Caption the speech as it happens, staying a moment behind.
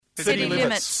City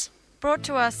Limits. Brought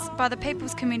to us by the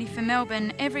People's Committee for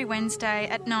Melbourne every Wednesday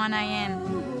at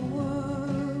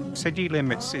 9am. City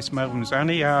Limits is Melbourne's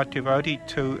only hour devoted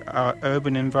to our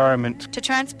urban environment. To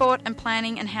transport and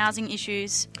planning and housing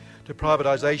issues. To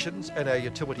privatisations and our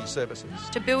utility services.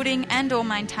 To building and or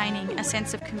maintaining a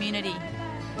sense of community.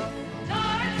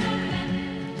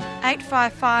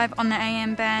 855 on the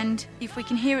AM band, if we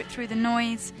can hear it through the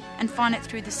noise and find it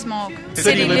through the smog.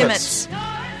 City Limits.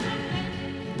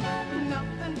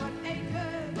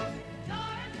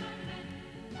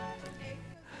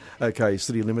 Okay,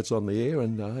 City Limits on the air,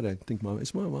 and I don't think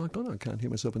is my mic on? I can't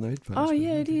hear myself in the headphones. Oh,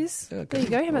 yeah, it is. Okay. There you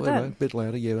go, how about that? A bit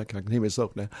louder, yeah, okay, I can hear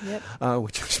myself now, Yep.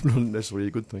 which is not necessarily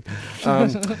a good thing.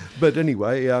 But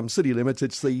anyway, City Limits,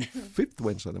 it's the 5th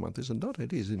Wednesday of the month, isn't it?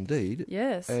 It is indeed.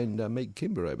 Yes. And Meg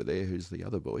Kimber over there, who's the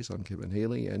other voice, I'm Kevin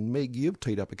Healy, and Meg, you've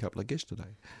teed up a couple of guests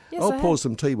today. Yes, I'll I pause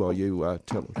some tea while you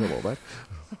tell all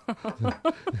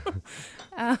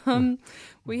that.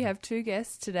 We have 2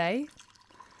 guests today.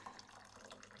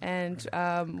 And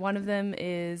one of them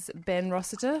is Ben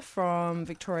Rossiter from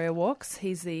Victoria Walks.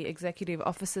 He's the executive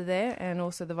officer there and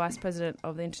also the vice president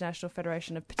of the International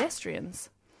Federation of Pedestrians.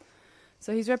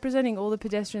 So he's representing all the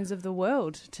pedestrians of the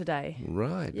world today.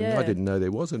 Right. Yeah. And I didn't know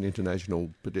there was an international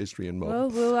pedestrian mob.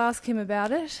 Well, we'll ask him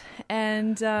about it.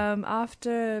 And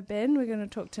after Ben, we're going to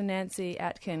talk to Nancy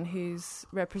Atkin, who's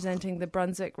representing the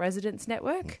Brunswick Residents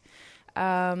Network.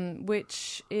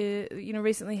 Which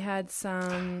recently had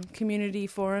some community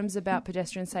forums about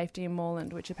pedestrian safety in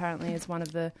Moreland, which apparently is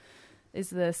the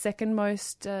second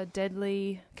most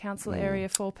deadly council area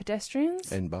for pedestrians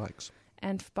And bikes.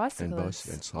 and bicyclists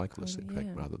And cyclists, in fact,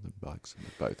 yeah. rather than bikes.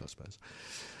 Both, I suppose.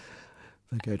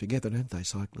 They go together, don't they,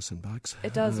 cyclists and bikes?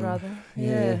 It does rather,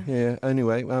 Yeah.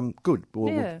 Anyway, good.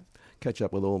 We'll Yeah. catch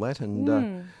up with all that,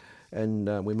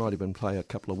 and we might even play a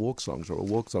couple of walk songs or a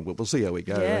walk song, but we'll see how we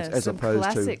go. Yeah, as some opposed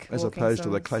classic to walking the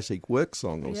songs. classic work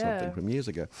song or Yeah. something from years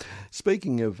ago.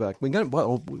 Speaking of,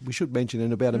 we should mention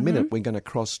in about a minute we're going to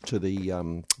cross to the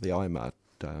iMart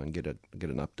and get an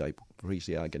update.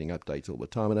 3CR getting updates all the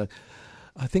time, and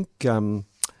I think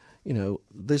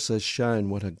this has shown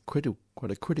what a critical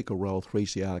role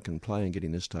 3CR can play in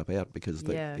getting this stuff out, because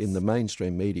Yes. in the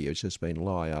mainstream media it's just been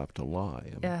lie after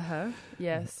lie.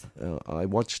 Yes. I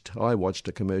watched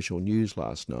a commercial news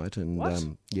last night, and What?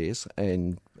 yes,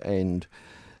 and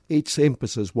its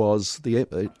emphasis was the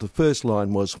first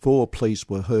line was 4 police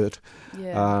were hurt,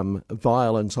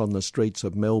 violence on the streets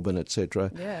of Melbourne,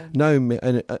 etc. Yeah.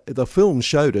 The film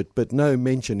showed it, but no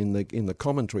mention in the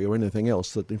commentary or anything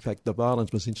else that in fact the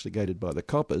violence was instigated by the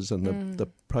coppers and the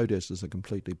protesters are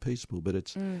completely peaceful. But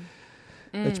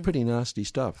it's pretty nasty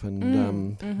stuff,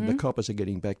 and the coppers are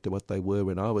getting back to what they were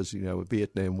when I was,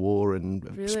 Vietnam War and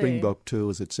Really? Springbok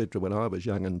tours, etc. When I was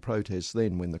young, and protests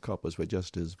then when the coppers were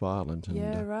just as violent.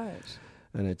 And, Right.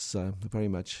 And it's very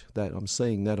much that. I'm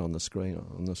seeing that on the screen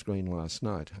last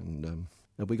night. And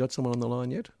have we got someone on the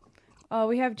line yet? Oh,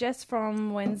 we have Jess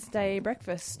from Wednesday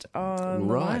Breakfast on the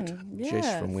Right, line.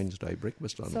 Jess from Wednesday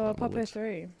Breakfast on. So I'll pop her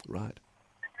through.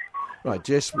 Right,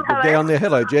 Jess, down there.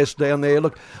 Hello, Jess, down there.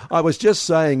 Look, I was just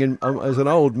saying, as an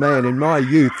old man, in my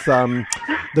youth, the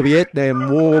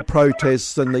Vietnam War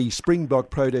protests and the Springbok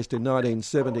protest in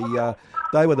 1970,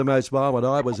 they were the most violent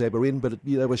I was ever in, but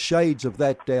there were shades of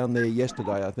that down there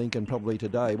yesterday, I think, and probably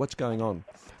today. What's going on?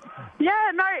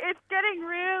 Yeah, no, it's getting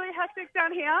really hectic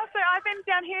down here. So I've been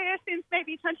down here since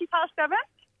maybe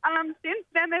 7:20. Since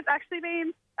then, there's actually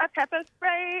been a pepper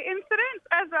spray incident,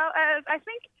 as well as, I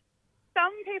think,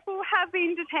 some people have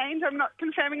been detained. I'm not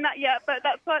confirming that yet, but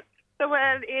that's what the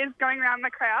word is going around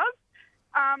the crowd.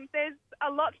 There's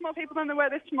a lot more people than there were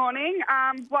this morning.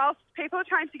 Whilst people are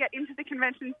trying to get into the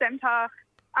convention centre,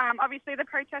 obviously the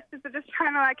protesters are just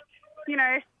trying to,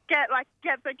 get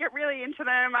really into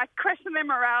them, question their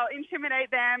morale,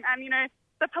 intimidate them, and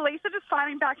the police are just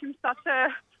fighting back in such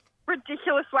a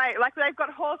ridiculous way. Like, they've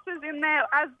got horses in there,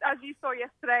 as you saw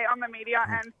yesterday on the media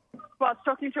and whilst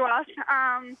talking to us.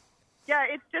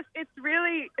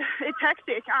 It's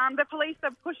hectic. The police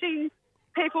are pushing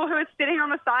people who are sitting on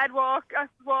the sidewalks,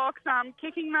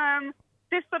 kicking them,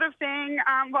 this sort of thing,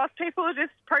 whilst people are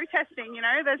just protesting,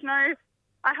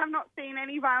 I have not seen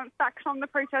any violence back from the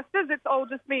protesters. It's all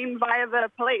just been via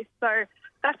the police. So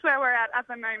that's where we're at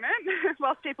the moment,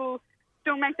 whilst people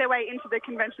still make their way into the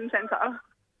convention centre.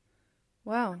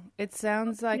 Wow, it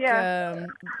sounds like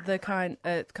the kind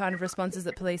of responses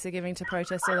that police are giving to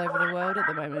protests all over the world at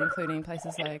the moment, including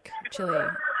places like Chile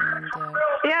and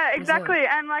yeah, exactly.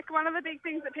 Brazil. And one of the big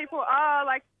things that people are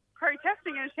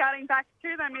protesting and shouting back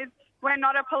to them is we're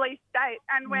not a police state,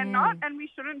 and we're not, and we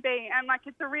shouldn't be. And like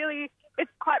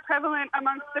it's quite prevalent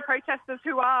amongst the protesters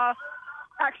who are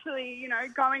actually, you know,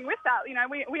 going with that. You know,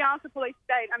 we aren't a police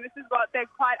state, and this is what they're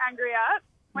quite angry at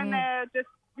when they're just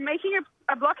making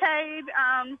a blockade.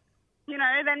 You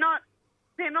know, they're not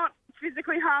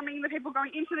physically harming the people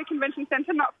going into the convention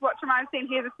centre, not what Jemima's seen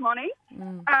here this morning.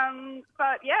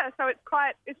 But yeah, so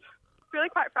it's really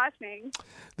quite frightening.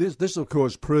 This of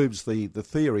course proves the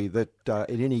theory that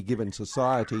in any given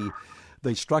society,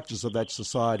 the structures of that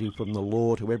society, from the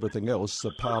law to everything else,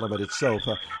 the parliament itself,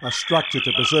 are structured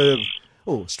to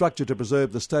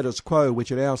preserve the status quo,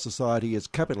 which in our society is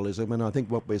capitalism. And I think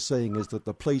what we're seeing is that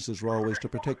the police's role is to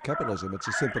protect capitalism. It's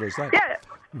as simple as that. Yeah,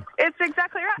 it's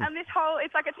exactly right. And it's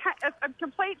like a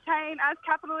complete chain, as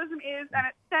capitalism is, and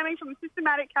it's stemming from the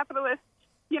systematic capitalist,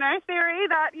 you know, theory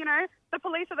that, you know, the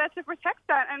police are there to protect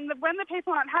that. And when the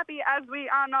people aren't happy, as we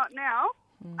are not now,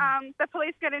 the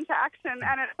police get into action.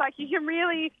 And it's like you can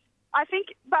really, I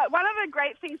think, but one of the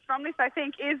great things from this, I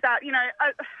think, is that, you know,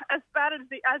 as bad as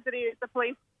it is, the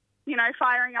police, you know,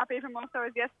 firing up even more so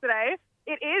as yesterday,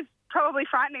 it is probably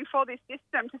frightening for this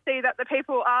system to see that the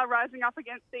people are rising up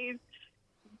against these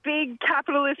big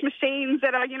capitalist machines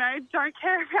that are, you know, don't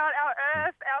care about our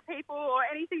earth, our people, or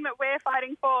anything that we're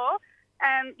fighting for.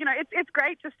 And, you know, it's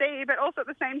great to see, but also at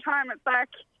the same time, it's like,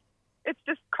 it's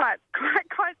just quite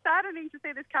saddening to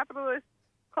see this capitalist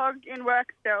clog in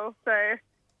work still. So,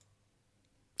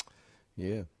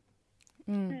 yeah.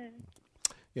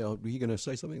 Yeah, were you going to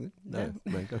say something? No.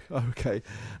 Okay.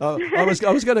 I was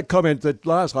going to comment that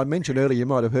I mentioned earlier, you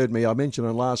might have heard me, I mentioned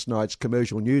on last night's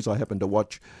commercial news I happened to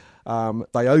watch,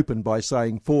 they opened by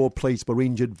saying 4 police were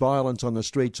injured, violence on the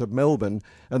streets of Melbourne,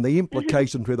 and the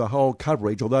implication through the whole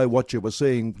coverage, although what you were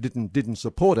seeing didn't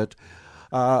support it,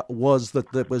 was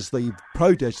that it was the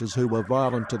protesters who were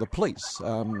violent to the police.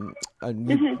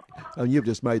 And you've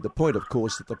just made the point, of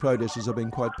course, that the protesters have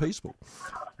been quite peaceful.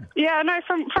 Yeah, no,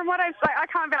 from what I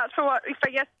can't vouch for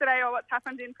yesterday or what's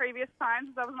happened in previous times,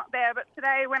 because I was not there, but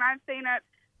today when I've seen it,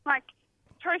 like,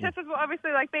 protesters will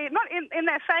obviously, like, be not in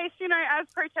their face, you know, as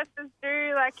protesters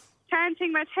do, like,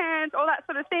 chanting their chants, all that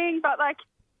sort of thing, but, like,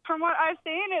 from what I've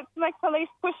seen, it's, like, police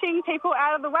pushing people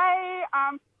out of the way,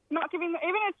 not even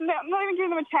giving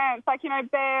them a chance. Like, you know,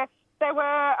 there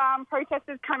were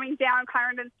protesters coming down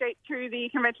Clarendon Street to the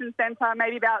convention centre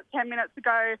maybe about 10 minutes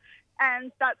ago,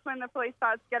 and that's when the police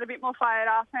started to get a bit more fired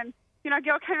up. And, you know, a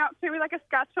girl came up to me with, like, a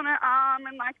scratch on her arm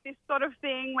and, like, this sort of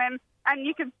thing, and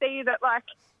you could see that, like,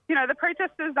 you know, the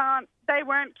protesters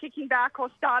weren't kicking back or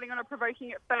starting on or provoking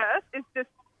it first. It's just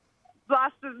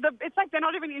it's like they're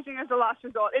not even using it as a last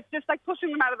resort. It's just like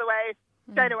pushing them out of the way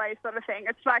straight away sort of thing.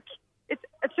 It's like,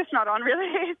 it's just not on, really.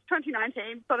 It's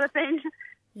 2019 sort of thing.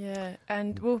 Yeah,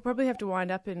 and we'll probably have to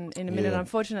wind up in a minute,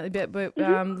 unfortunately, but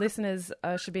listeners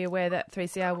should be aware that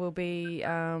 3CR will be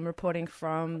reporting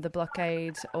from the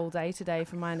blockade all day today,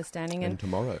 from my understanding. And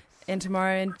tomorrow.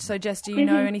 And so, Jess, do you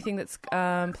know anything that's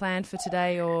planned for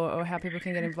today, or how people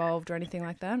can get involved or anything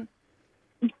like that?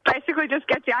 Basically, just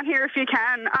get down here if you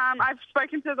can. I've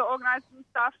spoken to the organisers and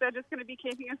stuff. They're just going to be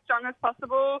keeping as strong as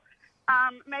possible.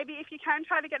 Maybe if you can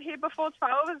try to get here before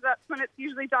 12, as that's when it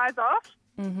usually dies off.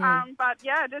 But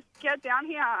yeah, just get down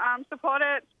here, support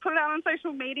it, put it out on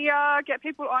social media, get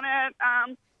people on it.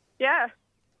 Yeah.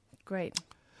 Great.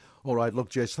 All right, look,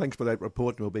 Jess, thanks for that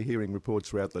report. We'll be hearing reports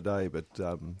throughout the day, but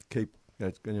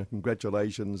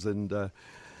congratulations and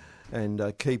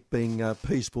keep being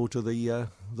peaceful to the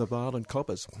violent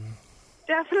coppers.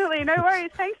 Definitely, no worries.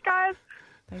 Thanks, guys.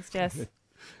 Thanks, Jess.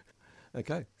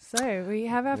 Okay. So we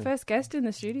have our first guest in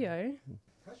the studio.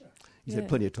 He's had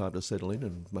plenty of time to settle in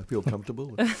and feel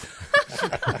comfortable.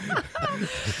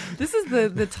 This is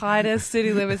the tightest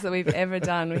City Limits that we've ever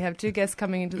done. We have 2 guests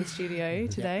coming into the studio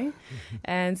today.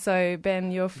 And so,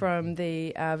 Ben, you're from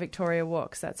the Victoria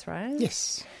Walks, that's right?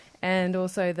 Yes. And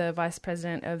also the Vice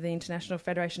President of the International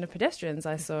Federation of Pedestrians,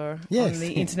 I saw on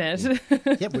the internet.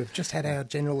 Yep, we've just had our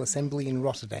General Assembly in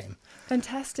Rotterdam.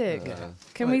 Fantastic.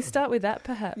 Can we start with that,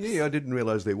 perhaps? Yeah, I didn't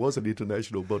realise there was an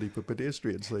international body for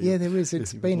pedestrians. So yeah, there is.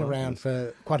 It's been around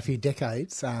for quite a few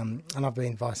decades, and I've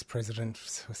been Vice President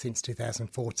since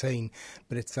 2014,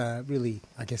 but it's really,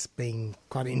 I guess, been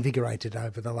quite invigorated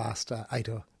over the last 8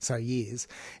 or so years.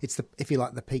 It's, if you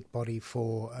like, the peak body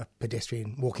for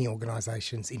pedestrian walking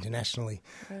organisations internationally.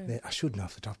 I should know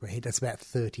off the top of my head, it's about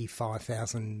 35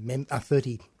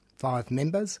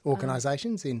 members,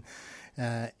 organisations in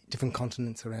different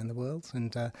continents around the world,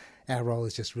 and our role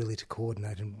is just really to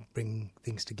coordinate and bring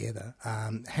things together.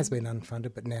 Has been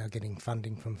unfunded, but now getting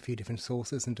funding from a few different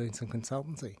sources and doing some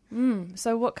consultancy.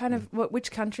 So what kind of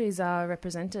which countries are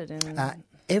represented in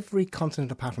every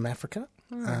continent apart from Africa,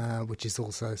 which is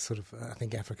also sort of, I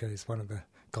think Africa is one of the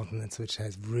continents which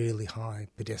has really high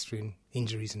pedestrian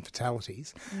injuries and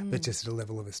fatalities, but just at a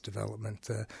level of its development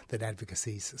that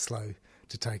advocacy is slow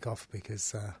to take off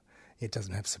because it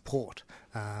doesn't have support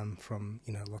from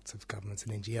lots of governments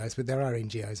and NGOs. But there are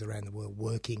NGOs around the world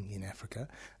working in Africa.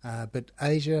 But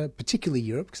Asia, particularly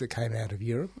Europe, because it came out of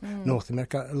Europe, North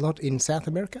America, a lot in South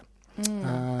America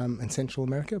and Central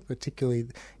America, particularly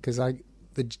because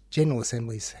the General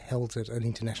Assembly's held at an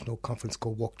international conference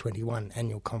called Walk 21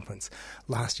 annual conference.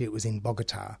 Last year it was in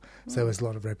Bogota, so there was a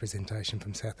lot of representation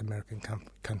from South American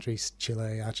countries,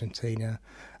 Chile, Argentina,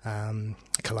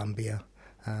 Colombia,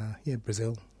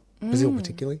 Brazil. Brazil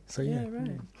particularly, so yeah.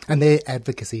 Right. And their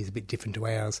advocacy is a bit different to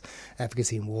ours.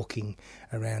 Advocacy in walking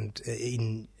around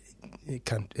in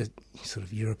sort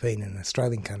of European and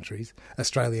Australian countries,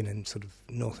 Australian and sort of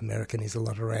North American is a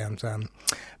lot around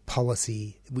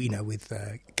policy, with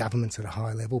governments at a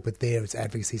high level, but there its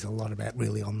advocacy is a lot about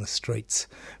really on the streets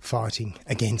fighting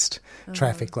against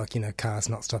traffic, like, cars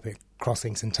not stopping at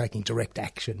crossings and taking direct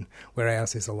action, where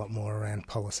ours is a lot more around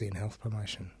policy and health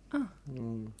promotion.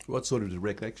 What sort of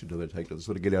direct action do they take? Do they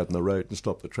sort of get out on the road and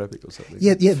stop the traffic or something?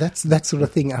 Yeah, that's that sort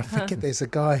of thing. I forget, there's a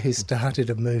guy who started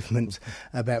a movement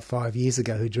about 5 years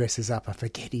ago who dresses up, I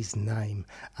forget his name,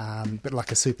 but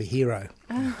like a superhero,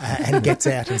 and gets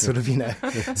out and sort of,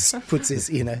 puts his,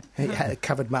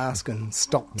 covered mask and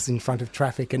stops in front of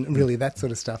traffic and really that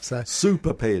sort of stuff. So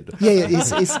Superped. Yeah,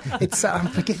 it's I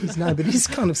forget his name, but it's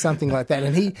kind of something like that.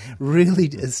 And he really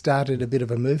has started a bit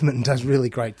of a movement and does really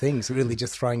great things, really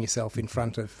just throwing yourself in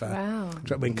front of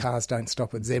when cars don't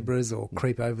stop at zebras or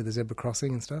creep over the zebra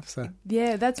crossing and stuff. So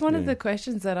yeah, that's one of the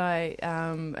questions that I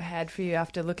had for you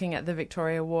after looking at the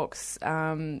Victoria Walks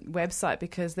website,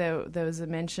 because there was a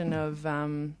mention of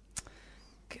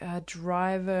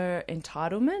driver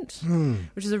entitlement,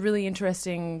 which is a really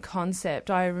interesting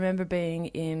concept. I remember being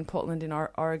in Portland in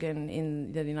Oregon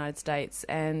in the United States,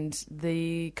 and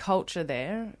the culture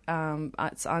there,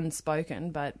 it's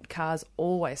unspoken, but cars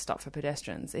always stop for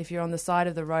pedestrians. If you're on the side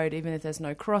of the road, even if there's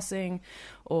no crossing,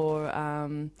 or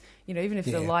even if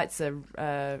the lights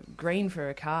are green for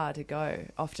a car to go,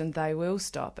 often they will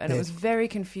stop. And it was very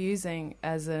confusing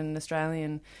as an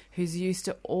Australian who's used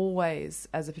to always,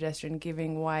 as a pedestrian,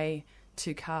 giving way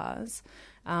to cars.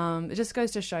 It just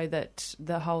goes to show that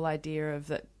the whole idea of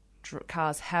that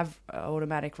cars have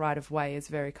automatic right of way is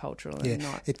very cultural. And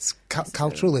not it's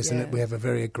cultural, isn't it? We have a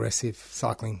very aggressive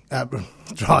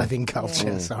driving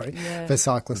culture. For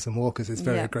cyclists and walkers. It's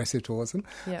very aggressive towards them.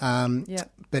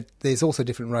 But there's also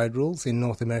different road rules in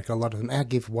North America. A lot of them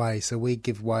give way, so we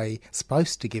give way,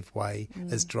 supposed to give way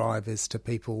as drivers to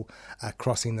people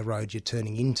crossing the road you're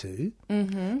turning into,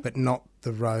 but not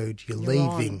the road you're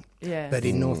leaving. But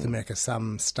in North America,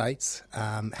 some states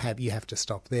you have to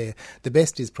stop there. The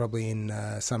best is probably in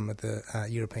some of the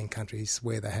European countries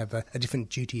where they have a different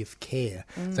duty of care.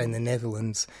 So in the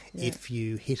Netherlands, if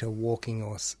you hit a walker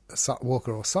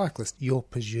or cyclist, you're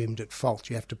presumed at fault.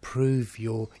 You have to prove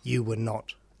you were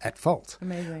not at fault.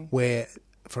 Amazing. Where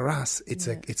for us,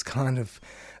 it's kind of,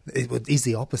 it is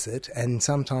the opposite, and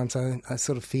sometimes I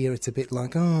sort of fear it's a bit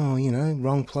like,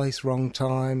 wrong place, wrong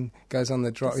time, goes on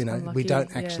the drive. We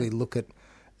don't actually look at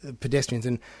pedestrians,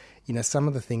 and some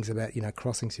of the things about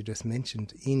crossings you just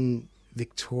mentioned in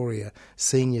Victoria,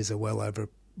 seniors are well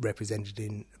overrepresented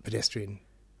in pedestrian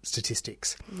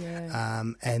statistics,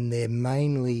 and they're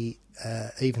mainly,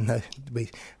 even though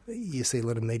you see a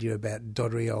lot of media about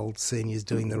doddery old seniors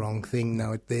doing the wrong thing,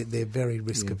 no, they're very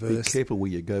risk averse. Be careful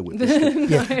where you go with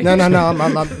this.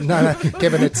 No,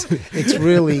 Kevin, it's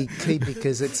really key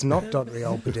because it's not doddery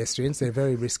old pedestrians. They're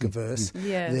very risk averse.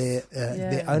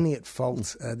 They're only at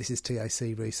fault. This is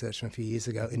TAC research from a few years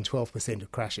ago in 12%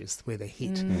 of crashes where they're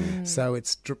hit. So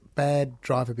it's bad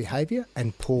driver behaviour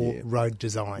and poor road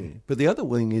design. But the other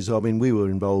thing is, we were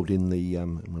involved in the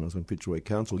when I was on Fitzroy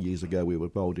Council years ago, we were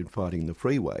involved in fighting the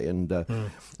freeway and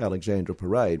Alexandra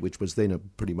Parade, which was then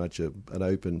pretty much an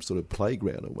open sort of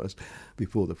playground almost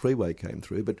before the freeway came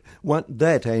through. But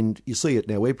and you see it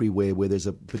now everywhere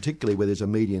particularly where there's a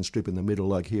median strip in the middle,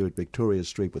 like here at Victoria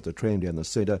Street with the tram down the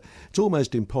centre. It's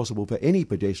almost impossible for any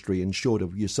pedestrian short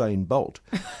of Usain Bolt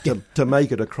to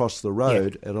make it across the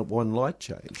road at one light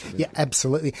change. Yeah,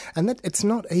 absolutely. And that it's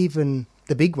not even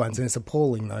the big ones, and it's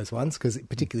appalling, those ones, because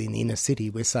particularly in the inner city,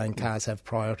 we're saying cars have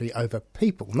priority over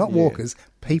people, not walkers,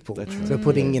 people. That's right. So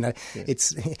putting,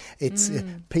 it's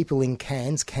people in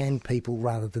cans, canned people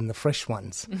rather than the fresh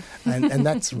ones. And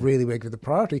that's really where we give the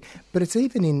priority. But it's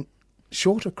even in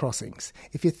shorter crossings.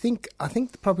 If you think, I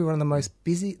think probably one of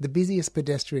the busiest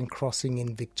pedestrian crossing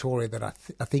in Victoria that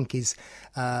I think is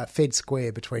Fed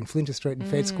Square, between Flinders Street and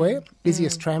Fed Square.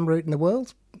 Busiest tram route in the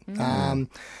world.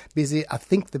 Busy. I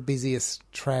think the busiest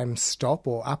tram stop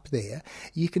or up there.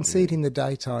 You can see it in the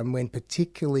daytime when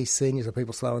particularly seniors or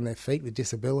people slow on their feet with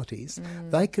disabilities,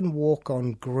 they can walk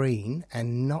on green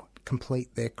and not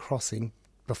complete their crossing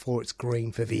before it's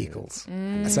green for vehicles.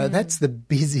 So that's the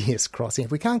busiest crossing.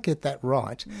 If we can't get that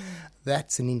right,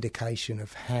 that's an indication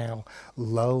of how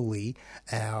lowly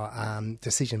our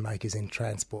decision makers in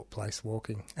transport place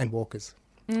walking and walkers.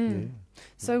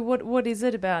 So what is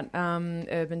it about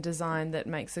urban design that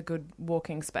makes a good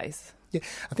walking space? Yeah,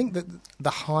 I think that the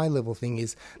high level thing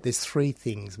is there's three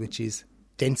things, which is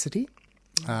density.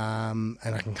 And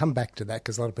I can come back to that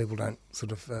because a lot of people don't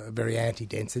sort of very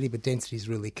anti-density, but density is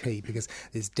really key because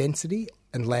there's density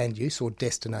and land use or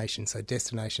destination. So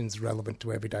destination is relevant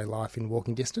to everyday life in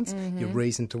walking distance, your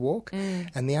reason to walk.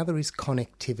 And the other is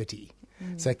connectivity.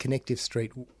 So connective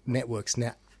street networks.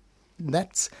 Now,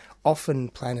 that's often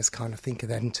planners kind of think of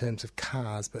that in terms of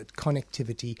cars, but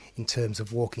connectivity in terms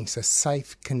of walking. So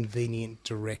safe, convenient,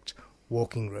 direct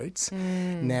walking routes.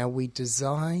 Now, we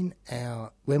design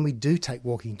when we do take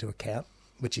walking into account,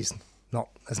 which is not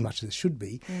as much as it should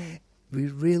be, we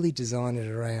really design it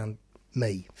around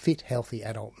fit, healthy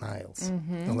adult males.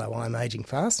 Although I'm ageing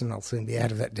fast and I'll soon be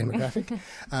out of that demographic,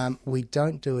 we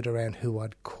don't do it around who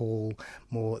I'd call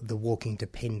more the walking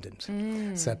dependent.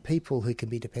 So people who can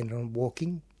be dependent on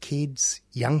walking, kids,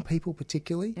 young people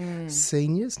particularly,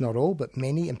 seniors, not all, but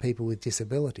many, and people with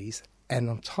disabilities. And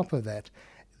on top of that,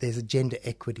 there's a gender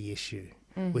equity issue.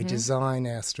 We design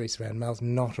our streets around males,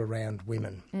 not around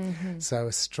women. So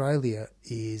Australia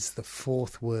is the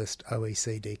fourth worst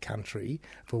OECD country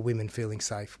for women feeling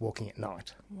safe walking at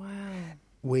night. Wow.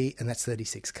 And that's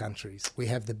 36 countries. We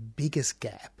have the biggest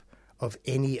gap of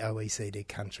any OECD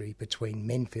country between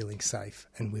men feeling safe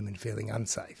and women feeling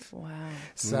unsafe. Wow.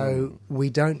 So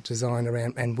we don't design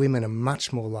around, and women are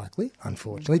much more likely,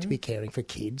 unfortunately, to be caring for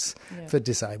kids, for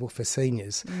disabled, for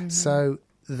seniors. So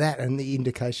that and the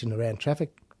indication around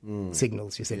traffic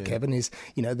signals, you said, Kevin, is,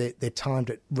 they're timed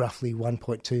at roughly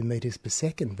 1.2 metres per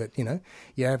second. But,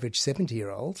 your average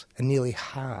 70-year-old, and nearly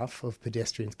half of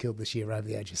pedestrians killed this year over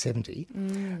the age of 70,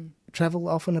 travel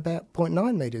often about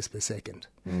 0.9 metres per second.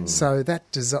 So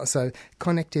so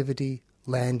connectivity,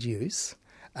 land use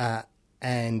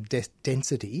and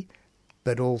density,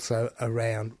 but also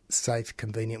around safe,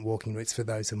 convenient walking routes for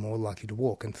those who are more likely to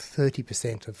walk. And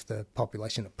 30% of the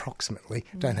population, approximately,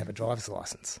 don't have a driver's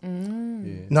licence.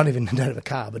 Not even don't have a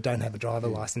car, but don't have a driver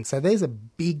licence. So there's a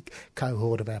big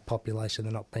cohort of our population that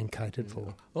are not being catered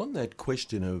for. On that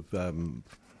question of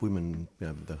women,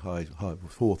 the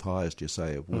fourth highest, you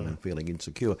say, of women feeling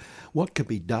insecure, what can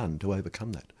be done to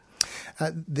overcome that?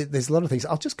 There's a lot of things.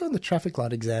 I'll just go on the traffic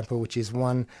light example, which is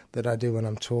one that I do when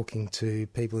I'm talking to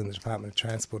people in the Department of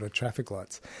Transport or traffic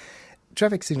lights.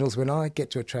 Traffic signals, when I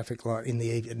get to a traffic light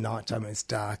at night time when it's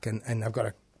dark and I've got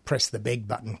to press the beg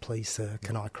button, please sir,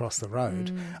 can I cross the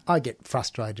road, I get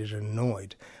frustrated and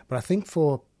annoyed. But I think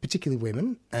for particularly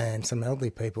women and some elderly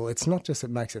people, it's not just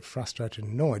that makes it frustrated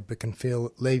and annoyed, but can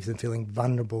leave them feeling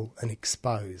vulnerable and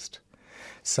exposed.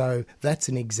 So that's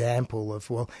an example of,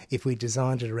 if we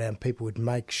designed it around, people would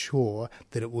make sure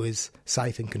that it was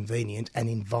safe and convenient and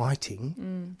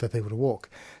inviting for people to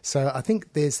walk. So I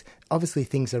think there's obviously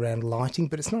things around lighting,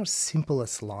 but it's not as simple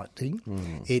as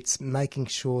lighting. It's making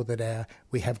sure that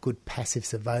we have good passive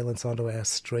surveillance onto our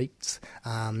streets.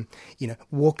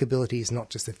 Walkability is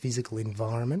not just a physical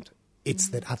environment. It's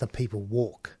that other people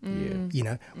walk. We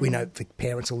know that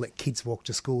parents will let kids walk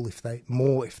to school if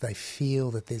they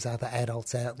feel that there's other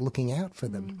adults out looking out for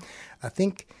them. I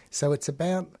think so. It's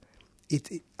about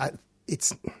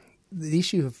it's the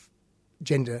issue of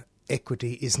gender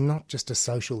equity is not just a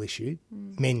social issue.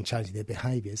 Men changing their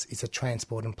behaviours. It's a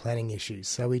transport and planning issue.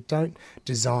 So we don't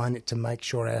design it to make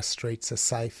sure our streets are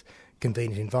safe,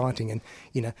 convenient, inviting, and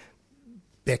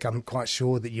Beck, I'm quite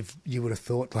sure that you would have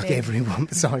thought, like everyone, would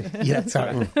have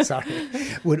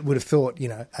thought,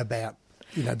 about,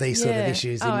 these sort of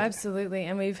issues. Absolutely.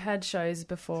 And we've had shows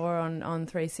before on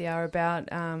 3CR about,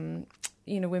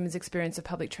 women's experience of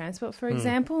public transport, for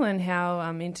example, and how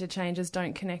interchanges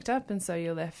don't connect up, and so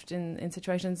you're left in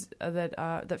situations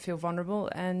that feel vulnerable.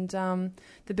 And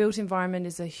the built environment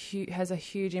has a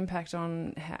huge impact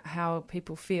on how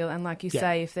people feel. And like you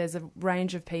say, if there's a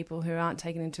range of people who aren't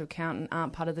taken into account and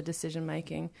aren't part of the decision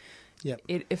making,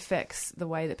 it affects the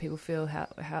way that people feel,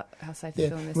 how safe they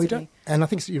feel in their city. And I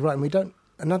think you're right. And we don't.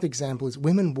 another example is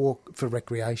women walk for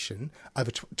recreation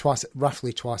over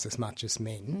roughly twice as much as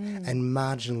men, and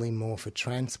marginally more for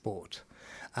transport.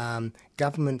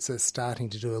 Governments are starting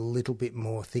to do a little bit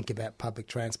more, think about public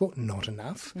transport, not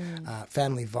enough.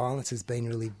 Family violence has been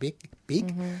really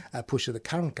big push of the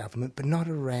current government, but not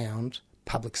around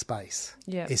public space.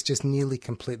 Yep. It's just nearly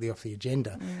completely off the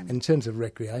agenda. And in terms of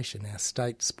recreation, our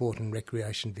state sport and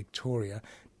recreation Victoria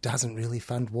doesn't really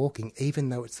fund walking, even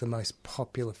though it's the most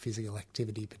popular physical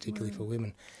activity, particularly for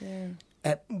women.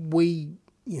 Yeah.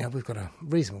 We've got a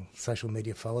reasonable social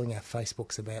media following. Our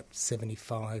Facebook's about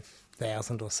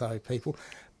 75,000 or so people.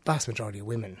 Vast majority are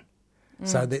women.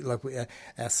 So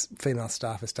our female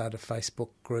staff have started a Facebook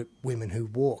group, Women Who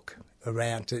Walk,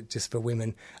 around just for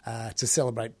women to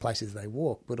celebrate places they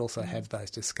walk, but also have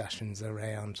those discussions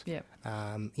around,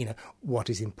 what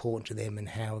is important to them and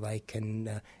how they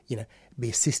can, be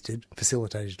assisted,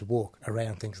 facilitated to walk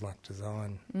around things like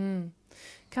design.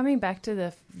 Coming back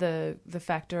to the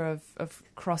factor of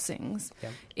crossings,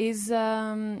 is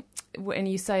and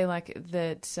you say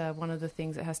that one of the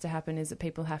things that has to happen is that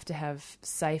people have to have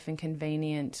safe and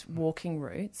convenient walking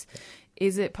routes.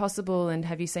 Is it possible, and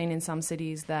have you seen in some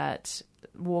cities that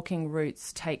walking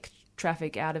routes take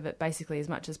traffic out of it basically as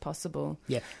much as possible,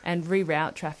 and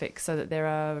reroute traffic so that there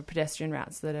are pedestrian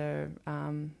routes that are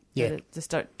that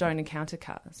just don't encounter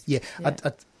cars?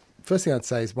 First thing I'd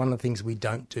say is one of the things we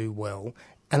don't do well,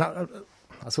 and I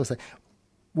sort of say,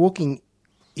 walking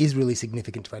is really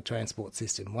significant to our transport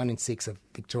system. 1 in 6 of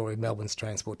Melbourne's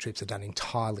transport trips are done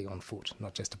entirely on foot,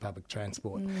 not just to public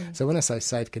transport. So when I say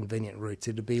safe, convenient routes,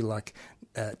 it'd be like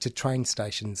to train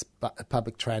stations,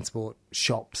 public transport,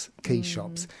 shops, key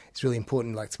shops. It's really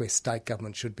important, it's where state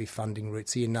government should be funding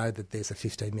routes, so you know that there's a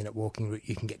 15-minute walking route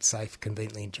you can get safe,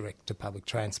 conveniently and direct to public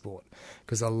transport.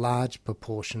 Because a large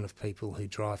proportion of people who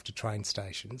drive to train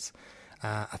stations,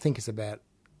 I think it's about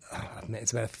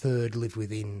a third live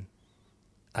within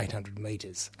 800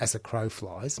 metres as a crow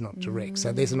flies, not direct.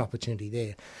 So there's an opportunity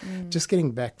there. Just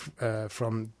getting back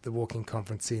from the walking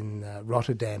conference in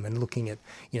Rotterdam and looking at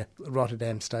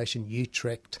Rotterdam Station,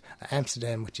 Utrecht,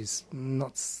 Amsterdam, which is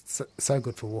not so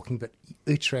good for walking, but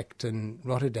Utrecht and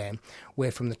Rotterdam,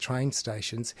 where from the train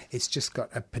stations it's just got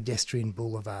a pedestrian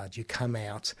boulevard. You come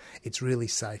out, it's really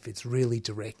safe, it's really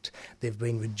direct. They've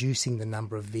been reducing the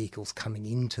number of vehicles coming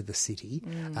into the city,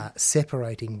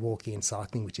 separating walking and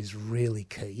cycling, which is really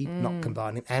key. Not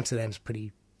combining. Amsterdam's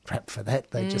pretty crap for that.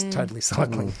 They're just totally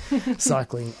cycling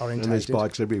orientated. And there's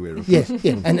bikes everywhere. Yeah.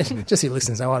 And just your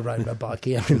listeners know I rode my bike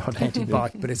here. I'm not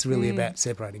anti-bike, but it's really about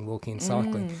separating walking and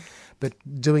cycling. But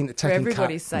taking for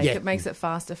everybody's sake, it makes it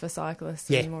faster for cyclists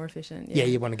and more efficient. Yeah,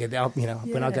 you want to get there.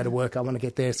 When I go to work, I want to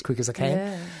get there as quick as I can.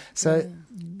 Yeah. So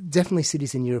definitely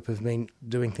cities in Europe have been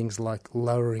doing things like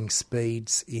lowering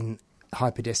speeds in high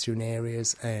pedestrian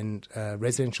areas and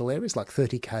residential areas, like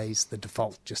 30 k's the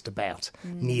default just about,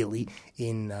 nearly,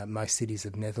 in most cities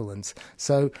of Netherlands.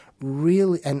 So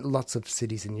really, and lots of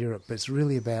cities in Europe, but it's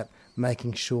really about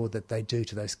making sure that they do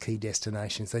to those key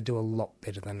destinations. They do a lot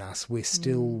better than us. We're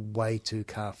still way too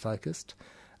car focused.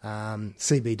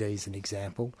 CBD is an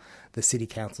example. The City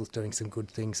Council's doing some good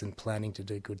things and planning to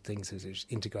do good things with its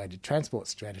integrated transport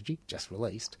strategy, just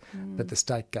released, but the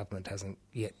state government hasn't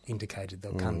yet indicated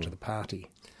they'll come to the party.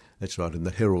 That's right, and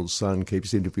the Herald Sun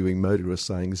keeps interviewing motorists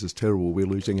saying this is terrible, we're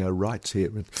losing our rights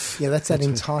here. Yeah, that's that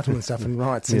entitlement stuff and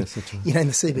rights. And, yes, that's right. in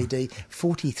the CBD,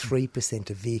 43%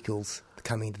 of vehicles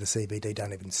coming into the CBD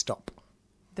don't even stop.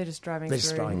 They're just driving They're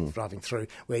through. just driving through.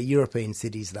 Where European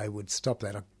cities, they would stop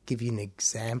that. I'll give you an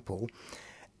example.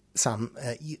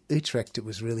 Utrecht, it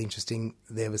was really interesting.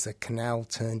 There was a canal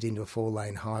turned into a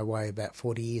 4-lane highway about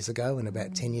 40 years ago, and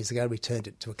about 10 years ago returned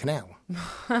it to a canal.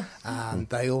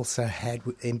 They also had,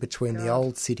 in between the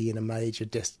old city and a major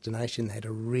destination, they had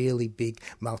a really big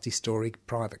multi-storey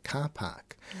private car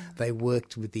park. They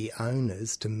worked with the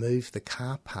owners to move the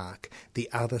car park the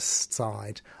other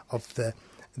side of the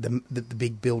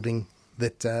big building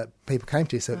that people came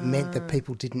to. So it meant that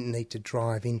people didn't need to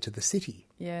drive into the city.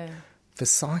 Yeah. For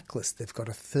cyclists, they've got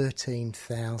a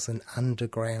 13,000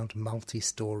 underground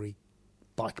multi-storey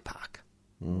bike park.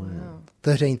 Wow.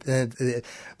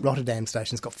 Rotterdam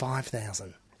Station's got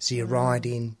 5,000. So you ride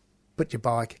in, put your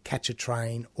bike, catch a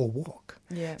train or walk.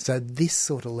 Yeah. So this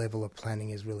sort of level of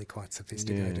planning is really quite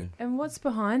sophisticated. Yeah. And what's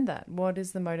behind that? What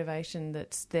is the motivation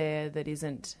that's there that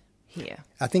isn't here?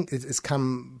 I think it's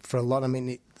come for a lot. I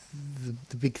mean,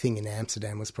 the big thing in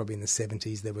Amsterdam was probably in the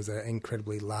 70s. There was an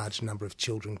incredibly large number of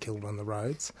children killed on the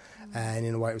roads. And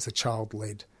in a way, it was a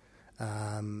child-led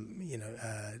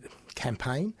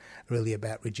campaign, really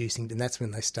about reducing, and that's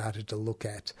when they started to look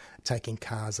at taking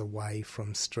cars away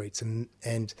from streets.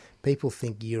 And people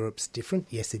think Europe's different.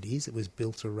 Yes, it is. It was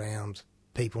built around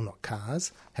people, not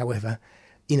cars. However,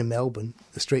 in Melbourne,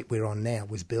 the street we're on now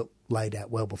was laid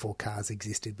out well before cars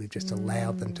existed. We've just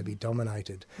allowed them to be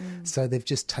dominated. So they've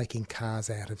just taken cars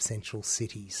out of central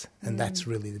cities, and that's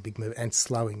really the big move, and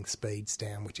slowing speeds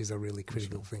down, which is a really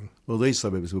critical thing. Well, these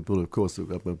suburbs were built, of course,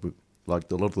 like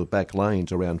a lot of the back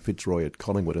lanes around Fitzroy at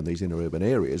Collingwood and these inner urban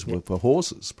areas were for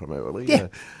horses primarily,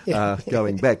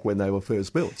 going back when they were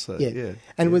first built. So, And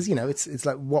it was, it's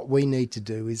like what we need to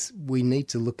do is we need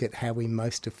to look at how we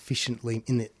most efficiently,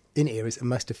 in areas, and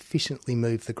most efficiently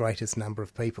move the greatest number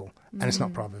of people. And it's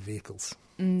not private vehicles.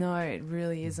 No, it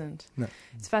really isn't. No.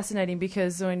 It's fascinating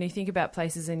because when you think about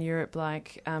places in Europe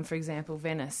like, for example,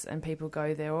 Venice, and people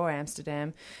go there, or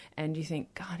Amsterdam, and you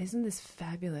think, God, isn't this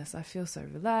fabulous? I feel so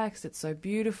relaxed. It's so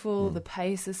beautiful. The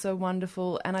pace is so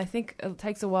wonderful. And I think it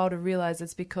takes a while to realise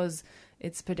it's because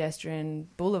it's pedestrian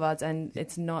boulevards and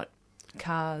it's not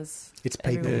cars. It's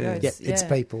people. It's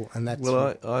people, and that's.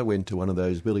 Well, I went to one of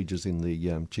those villages in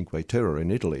the Cinque Terre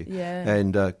in Italy,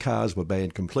 and cars were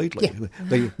banned completely.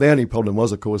 Yeah. The only problem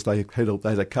was, of course, they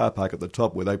had a car park at the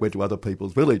top where they went to other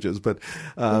people's villages, but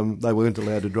they weren't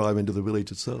allowed to drive into the village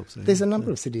itself. So, there's a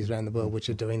number of cities around the world which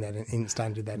are doing that,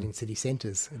 starting to do that in city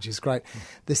centres, which is great.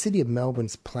 The City of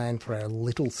Melbourne's plan for our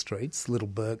little streets, Little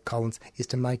Bourke, Collins, is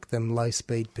to make them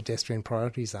low-speed pedestrian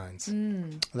priority zones.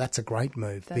 That's a great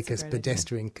move because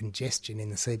pedestrian congestion in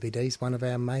the CBD is one of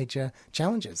our major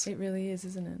challenges. It really is,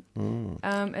 isn't it?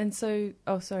 And so,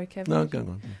 sorry, Kevin. No, go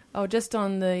on. Oh, just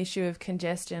on the issue of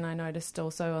congestion, I noticed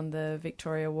also on the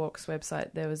Victoria Walks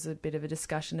website there was a bit of a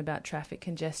discussion about traffic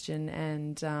congestion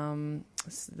and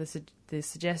the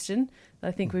suggestion that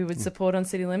I think we would support on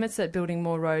city limits that building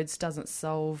more roads doesn't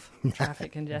solve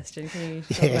traffic congestion. Can you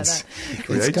talk about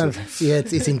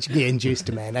that? It's induced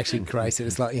demand actually creates it.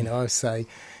 It's like, I would say,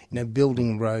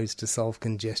 building roads to solve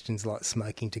congestion is like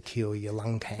smoking to cure your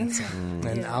lung cancer.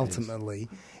 And ultimately,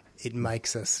 it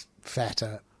makes us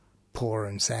fatter, poorer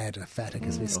and sadder. Fatter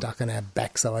because we're stuck on our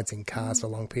backsides in cars for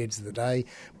long periods of the day.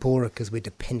 Poorer because we're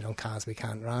dependent on cars we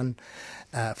can't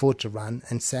afford to run.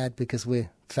 And sad because we're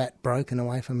fat, broken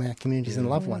away from our communities and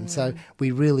loved ones. So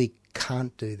we really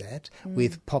can't do that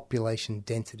with population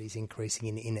densities increasing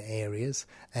in inner areas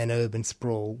and urban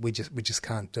sprawl. We just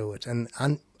can't do it. And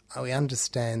we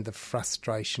understand the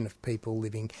frustration of people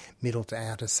living middle to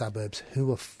outer suburbs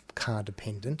who are car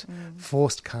dependent,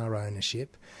 forced car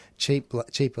ownership,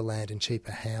 cheaper land and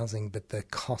cheaper housing, but the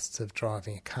costs of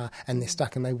driving a car, and they're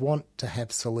stuck and they want to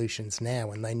have solutions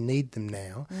now and they need them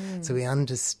now. So we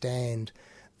understand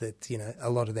that, a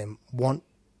lot of them want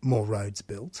more roads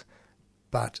built,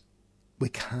 but we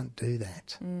can't do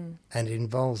that. And it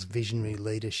involves visionary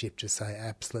leadership to say,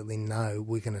 absolutely no,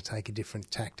 we're going to take a different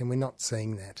tact. And we're not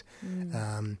seeing that.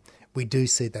 We do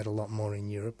see that a lot more in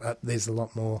Europe. There's a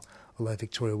lot more, although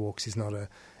Victoria Walks is not a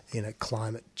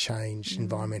climate change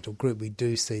environmental group, we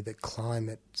do see that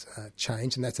climate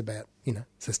change, and that's about,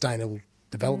 sustainable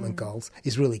development goals,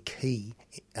 is really key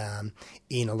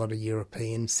in a lot of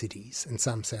European cities and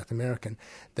some South American,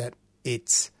 that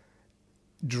it's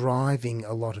driving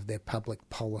a lot of their public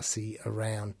policy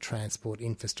around transport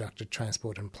infrastructure,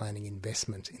 transport and planning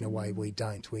investment in a way we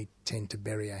don't. We tend to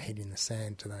bury our head in the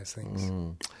sand to those things.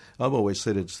 I've always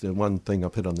said it's the one thing,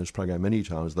 I've hit on this program many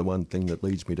times, the one thing that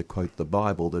leads me to quote the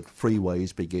Bible, that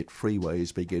freeways beget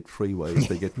freeways, beget freeways,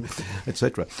 beget,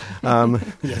 etc.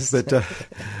 Yes.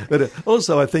 But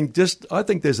also I think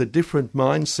there's a different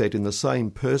mindset in the same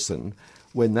person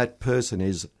when that person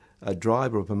is a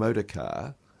driver of a motor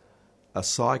car, a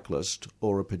cyclist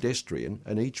or a pedestrian,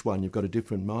 and each one you've got a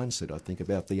different mindset, I think,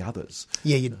 about the others.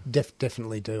 Yeah, you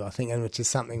definitely do, I think, and which is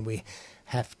something we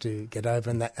have to get over,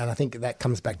 and I think that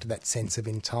comes back to that sense of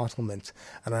entitlement.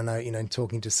 And I know, in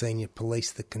talking to senior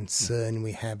police, the concern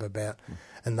we have about,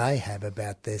 and they have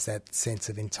about, there's that sense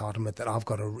of entitlement that I've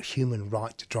got a human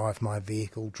right to drive my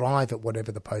vehicle, drive at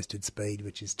whatever the posted speed,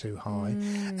 which is too high,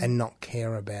 and not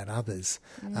care about others.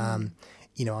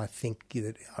 I think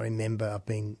that I remember I've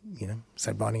been,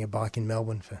 say, riding a bike in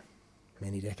Melbourne for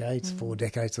many decades, 4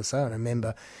 decades or so, and I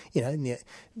remember,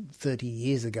 30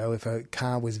 years ago, if a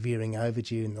car was veering over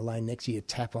to you in the lane next to you,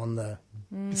 tap on the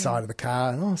side of the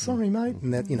car, and, sorry, mate,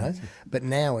 and that, but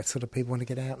now it's sort of people want to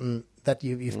get out and that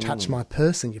you've touched my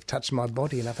person, you've touched my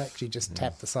body, and I've actually just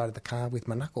tapped the side of the car with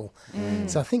my knuckle.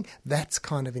 So I think that's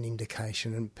kind of an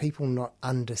indication, and people not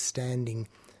understanding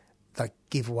they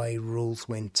give away rules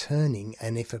when turning,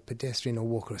 and if a pedestrian or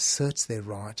walker asserts their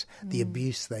right, the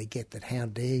abuse they get, that how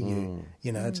dare you,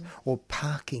 it's, or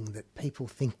parking, that people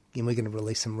think, and we're going to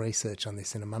release some research on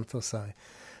this in a month or so,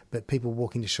 but people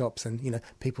walking to shops and,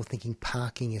 people thinking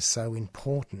parking is so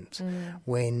important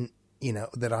when,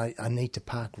 that I need to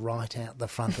park right out the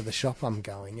front of the shop I'm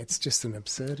going. It's just an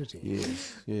absurdity.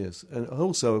 Yes. And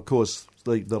also, of course,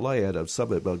 the layout of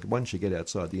suburb, once you get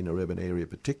outside the inner urban area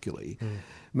particularly,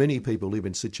 many people live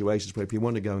in situations where if you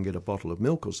want to go and get a bottle of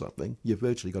milk or something, you've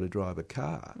virtually got to drive a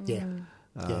car.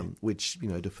 Which,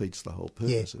 defeats the whole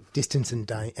purpose of... distance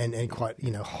and quite,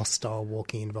 hostile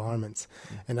walking environments.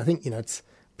 And I think, it's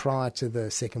prior to the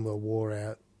Second World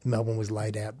War, Melbourne was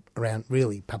laid out around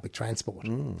really public transport,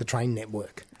 the train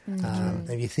network.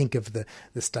 If you think of the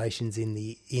stations in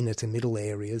the inner to middle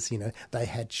areas, they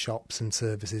had shops and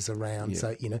services around.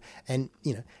 So,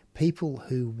 people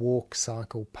who walk,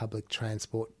 cycle, public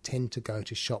transport tend to go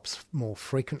to shops more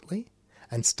frequently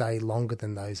and stay longer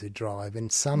than those who drive.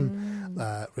 And some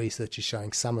research is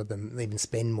showing some of them even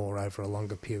spend more over a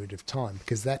longer period of time,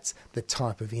 because that's the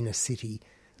type of inner city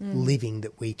living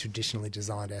that we traditionally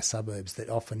designed our suburbs,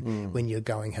 that often when you're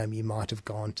going home you might have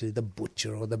gone to the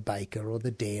butcher or the baker or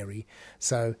the dairy.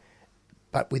 So,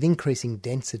 but with increasing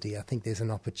density, I think there's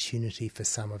an opportunity for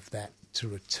some of that to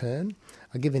return.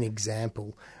 I'll give an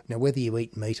example. Now, whether you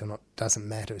eat meat or not doesn't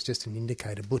matter. It's just an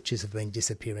indicator. Butchers have been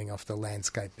disappearing off the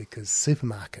landscape because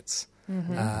supermarkets,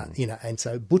 and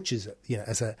so butchers,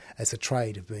 as a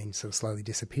trade, have been sort of slowly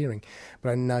disappearing. But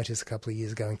I noticed a couple of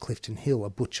years ago in Clifton Hill, a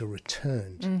butcher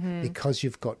returned because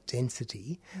you've got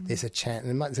density. There's a chance,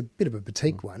 and it's a bit of a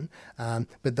boutique one,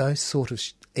 but those sort of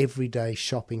everyday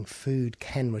shopping food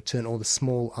can return, or the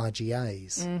small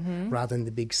IGAs rather than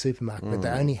the big supermarket. But they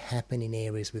only happen in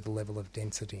areas with a level of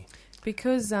density.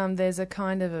 Because there's a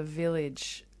kind of a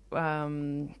village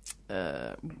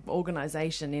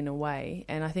organisation in a way,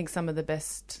 and I think some of the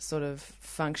best sort of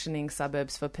functioning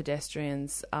suburbs for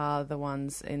pedestrians are the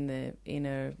ones in the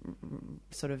inner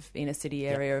city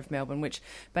area of Melbourne, which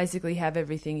basically have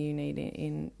everything you need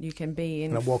in you can be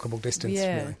in a walkable distance.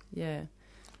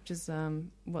 Which is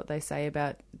what they say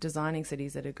about designing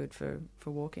cities that are good for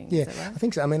walking. Yeah, Is that right? I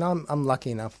think so. I mean, I'm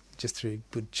lucky enough, just through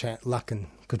good luck and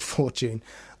good fortune,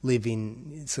 live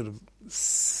in sort of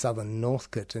southern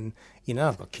Northcote, and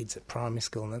I've got kids at primary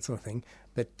school and that sort of thing.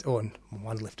 But one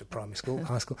left at primary school,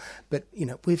 high school. But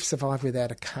we've survived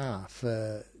without a car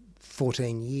for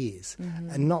 14 years,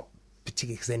 and not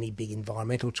particularly because any big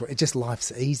environmental choice. It's just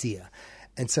life's easier.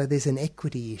 And so there's an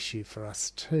equity issue for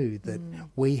us too, that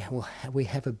we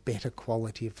have a better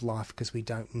quality of life because we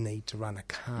don't need to run a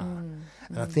car.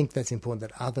 And I think that's important,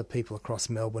 that other people across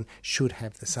Melbourne should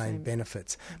have the same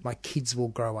benefits. My kids will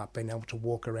grow up being able to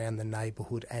walk around the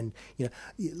neighbourhood and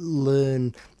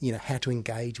learn how to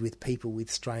engage with people, with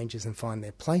strangers, and find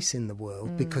their place in the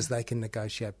world because they can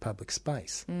negotiate public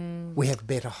space. We have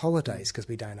better holidays because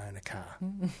we don't own a car.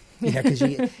 Because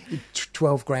you get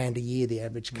 $12,000 a year, the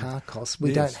average car costs.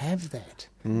 We don't have that.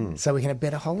 So we can have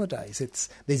better holidays.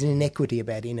 There's an inequity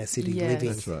about inner city living.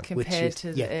 That's right. Compared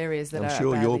to the areas that I'm are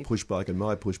sure badly... your push bike and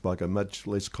my push bike are much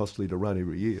less costly to run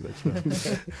every year. That's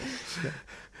right.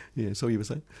 Yeah, so you were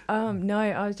saying? No,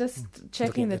 I was just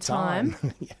checking the time.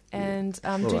 And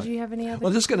did you have any other...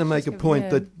 I'm just going to make a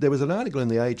point that there was an article in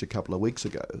The Age a couple of weeks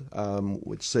ago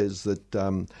which says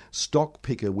that stock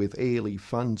picker with Airlie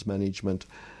Funds Management...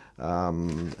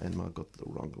 and I've got the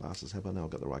wrong glasses, have I? No, I've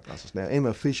got the right glasses now.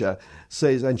 Emma Fisher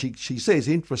says, and she says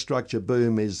infrastructure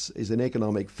boom is an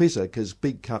economic fissure because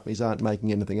big companies aren't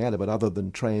making anything out of it other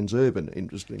than Transurban,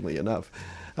 interestingly enough.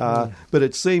 But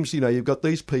it seems, you've got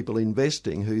these people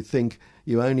investing who think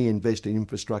you only invest in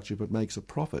infrastructure if it makes a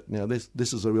profit. Now, this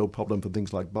is a real problem for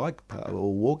things like bike paths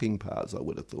or walking paths, I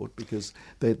would have thought, because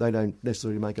they don't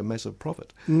necessarily make a massive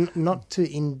profit. Not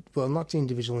to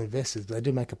individual investors, but they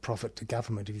do make a profit to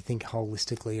government if you think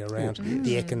holistically around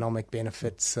the economic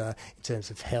benefits in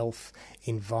terms of health,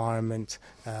 environment,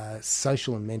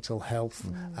 social and mental health,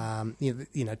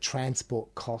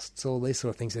 transport costs, all these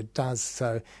sort of things. It does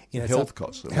so. Health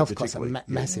costs are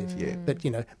massive, but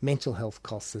mental health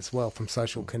costs as well from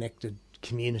social connected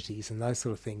communities and those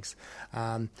sort of things.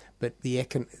 But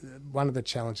one of the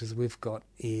challenges we've got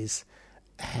is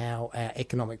how our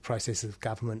economic processes of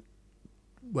government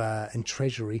and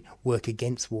Treasury work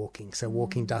against walking. So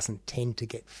walking doesn't tend to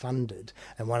get funded,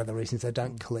 and one of the reasons they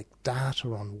don't collect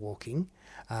data on walking.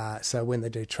 So when they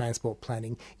do transport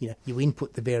planning, you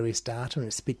input the various data and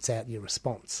it spits out your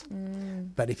response.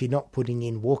 But if you're not putting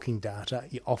in walking data,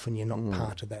 you're not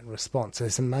part of that response. So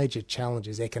there's some major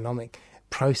challenges, economic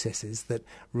processes that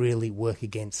really work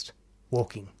against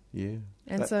walking. Yeah.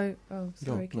 And sorry.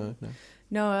 No.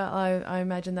 No, I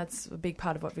imagine that's a big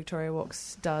part of what Victoria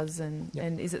Walks does, and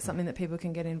is it something that people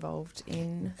can get involved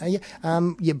in?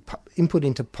 Input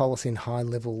into policy and high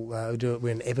level.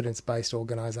 We're an evidence-based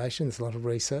organisation. There's a lot of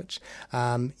research.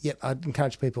 I'd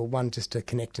encourage people, one, just to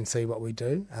connect and see what we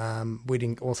do.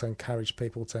 We'd also encourage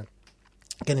people to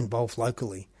get involved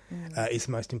locally. Is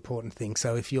the most important thing.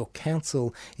 So if your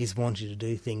council is wanting to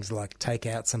do things like take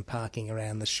out some parking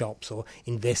around the shops or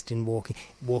invest in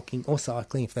walking or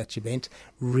cycling, if that's your bent,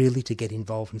 really to get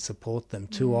involved and support them.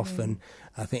 Too often,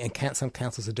 I think, and some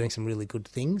councils are doing some really good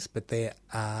things, but there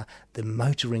are the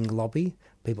motoring lobby.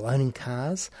 People owning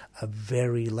cars are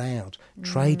very loud.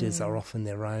 Traders are often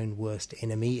their own worst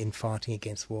enemy in fighting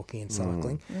against walking and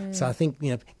cycling. So I think,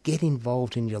 get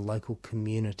involved in your local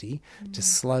community to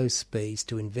slow speeds,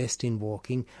 to invest in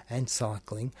walking and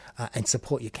cycling, and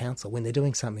support your council. When they're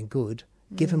doing something good,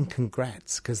 give them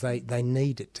congrats, because they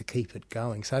need it to keep it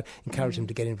going. So encourage them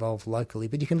to get involved locally.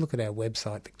 But you can look at our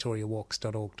website,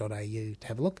 victoriawalks.org.au, to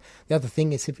have a look. The other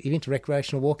thing is, if you're into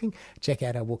recreational walking, check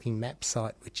out our walking map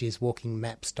site, which is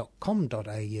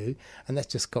walkingmaps.com.au, and that's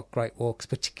just got great walks,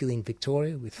 particularly in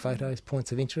Victoria, with photos,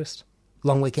 points of interest.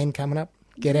 Long weekend coming up.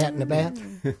 Get out and about.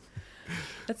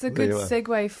 That's a good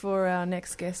segue for our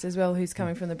next guest as well, who's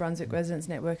coming from the Brunswick Residents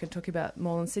Network and talking about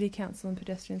Moreland City Council and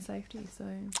pedestrian safety. So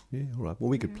yeah, all right. Well,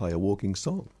 we could play a walking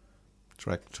song.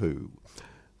 Track 2.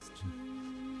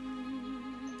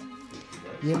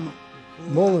 Yeah,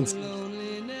 Moreland's.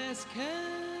 Loneliness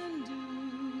can do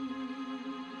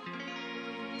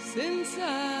since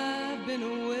I've been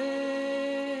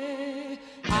away.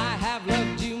 I have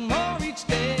loved you more each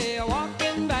day,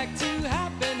 walking back to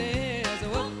happiness.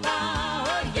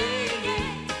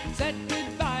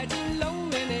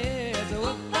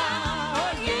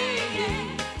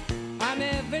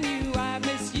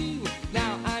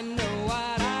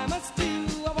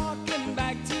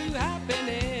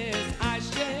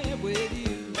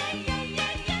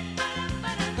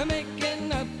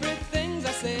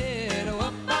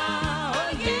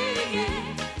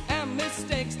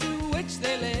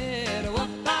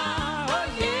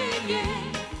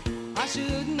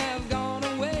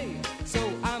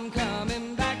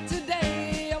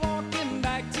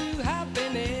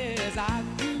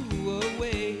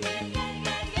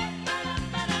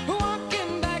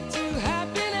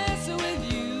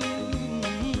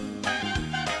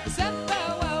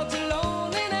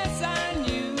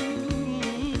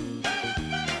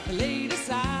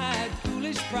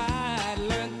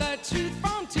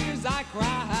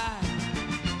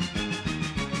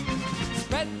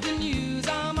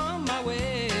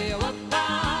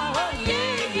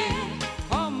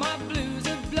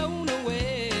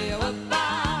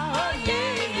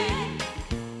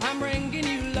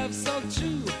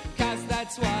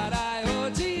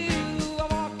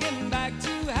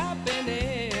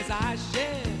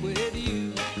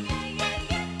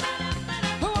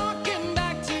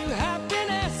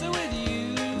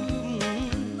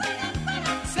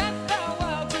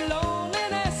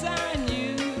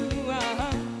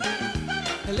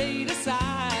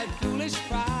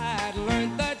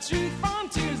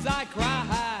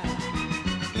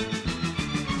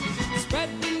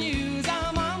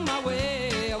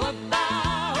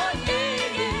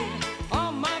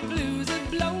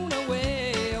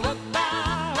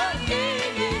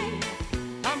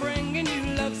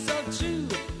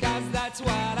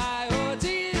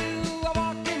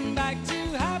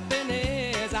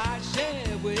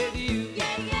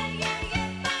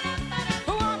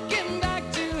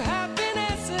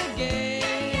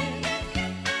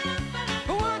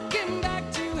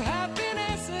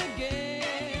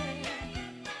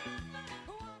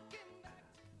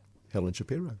 Helen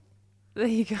Shapiro. There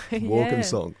you go. Walking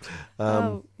song.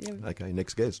 Yeah. Okay,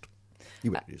 next guest.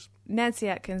 You introduce. Nancy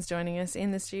Atkins joining us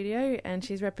in the studio, and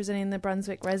she's representing the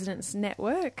Brunswick Residents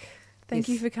Network. Thank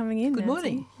you for coming in. Good Nancy.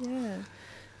 morning. Yeah.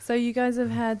 So you guys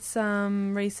have had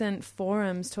some recent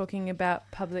forums talking about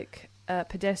public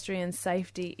pedestrian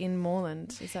safety in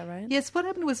Moreland. Is that right? Yes, what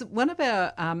happened was one of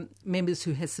our members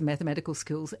who has some mathematical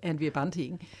skills, Andrea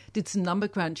Bunting, did some number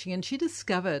crunching, and she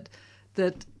discovered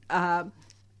that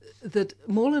that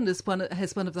Moreland has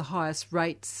one of the highest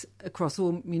rates across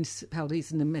all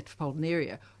municipalities in the metropolitan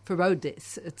area for road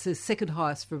deaths. It's the second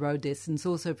highest for road deaths, and it's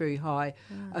also very high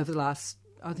over the last,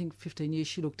 I think, 15 years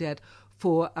she looked at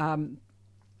for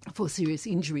serious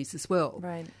injuries as well.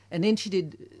 Right. And then she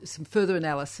did some further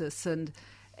analysis, and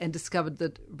and discovered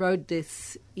that road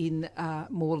deaths in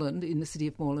Moreland, in the city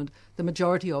of Moreland, the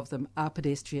majority of them are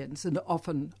pedestrians and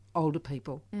often older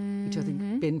people, which I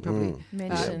think Ben probably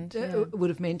Mentioned, would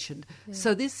have mentioned. Yeah.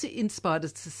 So this inspired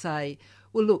us to say,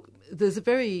 well, look, there's a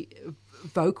very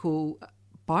vocal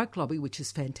bike lobby, which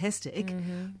is fantastic,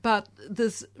 but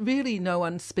there's really no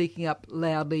one speaking up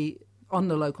loudly on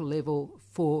the local level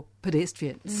for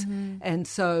pedestrians. And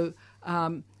so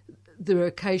there are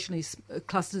occasionally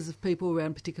clusters of people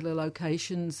around particular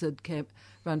locations that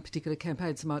run particular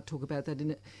campaigns. I might talk about that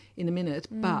in a minute.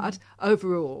 But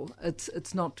overall,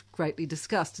 it's not greatly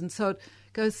discussed, and so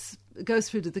it goes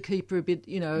through to the keeper a bit.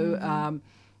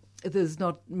 There's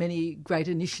not many great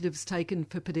initiatives taken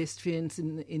for pedestrians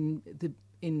in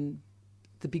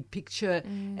the big picture.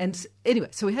 And anyway,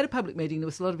 so we had a public meeting. There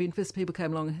was a lot of interest. People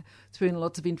came along, threw in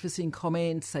lots of interesting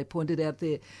comments. They pointed out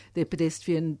their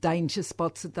pedestrian danger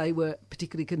spots that they were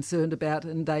particularly concerned about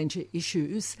and danger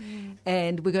issues.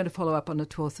 And we're going to follow up on the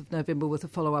 12th of November with a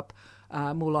follow-up,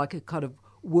 more like a kind of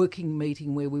working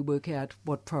meeting where we work out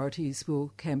what priorities we'll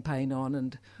campaign on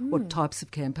and what types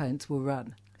of campaigns we'll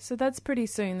run. So that's pretty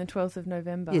soon, the 12th of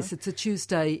November. Yes, it's a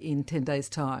Tuesday in 10 days'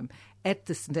 time at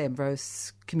the St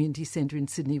Ambrose Community Centre in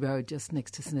Sydney Road, just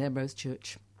next to St Ambrose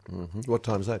Church. What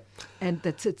time is that? And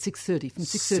that's at 6:30, from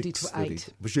 6:30 to 8.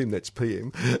 I presume that's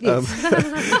PM. Yes.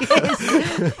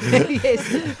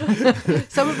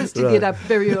 Yes. Some of us did get up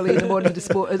very early in the morning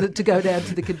to go down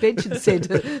to the convention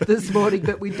centre this morning,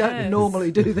 but we don't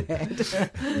normally do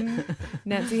that.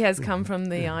 Nancy has come from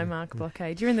the IMARC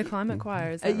blockade. You're in the climate choir,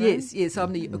 is that right? Yes,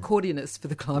 I'm the accordionist for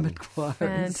the climate choir.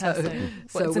 Fantastic.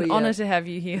 So it's an honour to have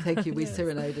you here. Thank you. We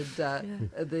serenaded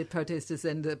the protesters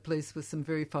and the police with some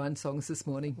very fine songs this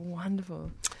morning.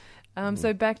 Wonderful.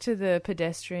 So back to the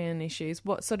pedestrian issues.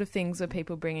 What sort of things were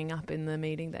people bringing up in the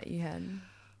meeting that you had?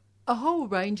 A whole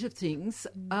range of things.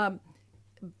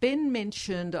 Ben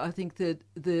mentioned, I think, that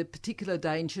the particular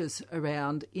dangers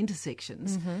around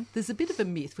intersections. There's a bit of a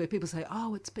myth where people say,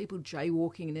 oh, it's people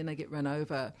jaywalking and then they get run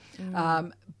over.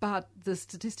 But the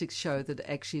statistics show that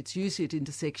actually it's usually at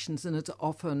intersections and it's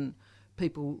often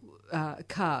people,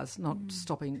 cars, not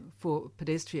stopping for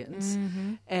pedestrians.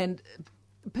 And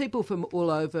people from all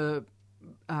over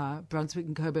Brunswick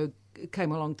and Coburg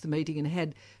came along to the meeting and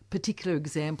had particular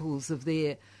examples of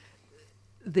their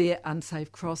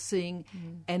unsafe crossing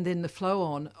and then the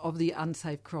flow-on of the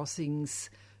unsafe crossings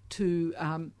to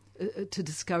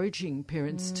discouraging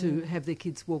parents to have their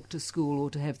kids walk to school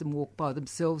or to have them walk by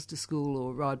themselves to school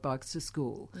or ride bikes to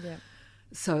school. Yeah.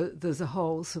 So there's a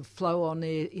whole sort of flow on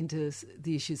there into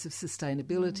the issues of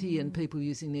sustainability and people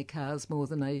using their cars more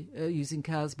than they using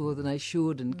cars more than they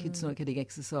should, and kids not getting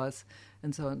exercise,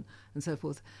 and so on and so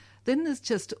forth. Then there's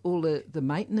just all the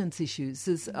maintenance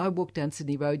issues. I walked down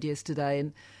Sydney Road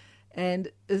yesterday, and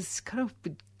it's kind of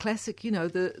classic.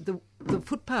 The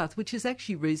footpath, which is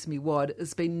actually reasonably wide,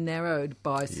 has been narrowed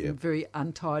by some very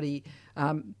untidy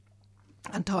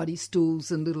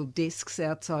stools and little desks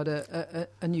outside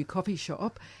a new coffee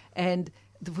shop, and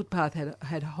the footpath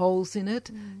had holes in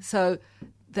it. So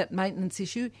that maintenance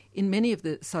issue, in many of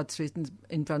the side streets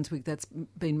in Brunswick, that's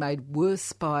been made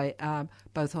worse by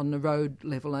both on the road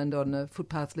level and on the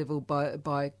footpath level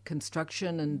by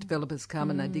construction, and developers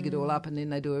come and they dig it all up, and then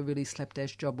they do a really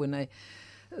slapdash job when they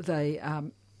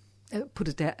put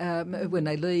it down when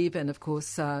they leave, and of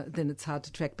course then it's hard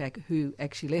to track back who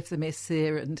actually left the mess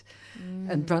there, and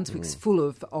Brunswick's full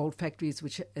of old factories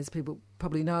which, as people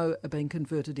probably know, are being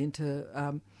converted into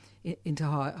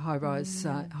high-rise,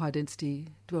 high-density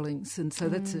dwellings, and so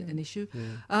that's an issue.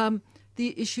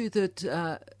 The issue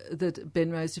that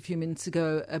Ben raised a few minutes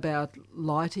ago about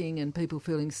lighting and people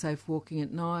feeling safe walking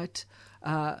at night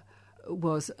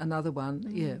was another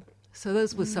one, So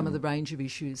those were some of the range of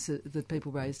issues that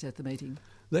people raised at the meeting.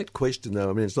 That question, though,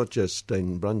 I mean, it's not just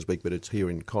in Brunswick, but it's here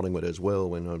in Collingwood as well.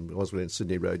 When I was in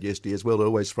Sydney Road yesterday as well, it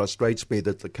always frustrates me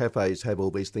that the cafes have all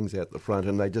these things out the front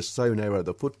and they just so narrow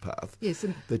the footpath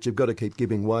that you've got to keep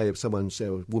giving way. If someone's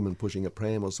a woman pushing a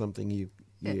pram or something, you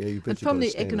and from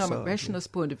the economic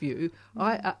rationalist point of view,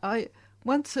 I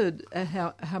once heard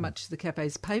how much the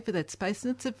cafes pay for that space,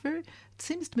 and it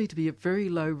seems to me to be a very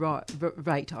low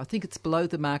rate. I think it's below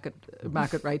the market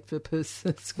rate per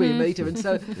square metre, and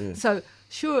so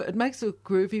sure, it makes it look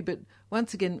groovy, but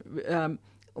once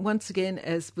again,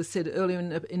 as was said earlier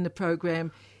in the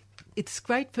program, it's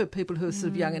great for people who are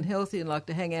sort of young and healthy and like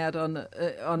to hang out on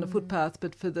the footpath,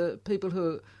 but for the people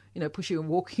who are pushing a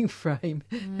walking frame,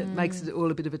 it makes it all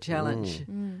a bit of a challenge.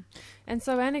 And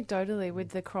so anecdotally with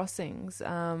the crossings,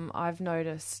 I've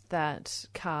noticed that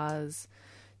cars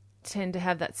tend to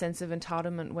have that sense of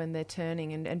entitlement when they're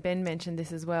turning, and Ben mentioned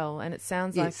this as well, and it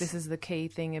sounds like this is the key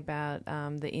thing about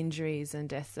the injuries and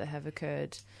deaths that have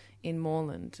occurred in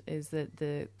Moreland, is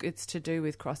that it's to do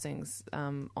with crossings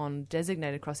on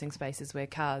designated crossing spaces where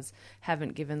cars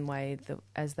haven't given way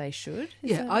as they should.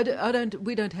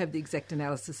 We don't have the exact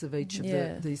analysis of each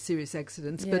of these serious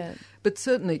accidents, but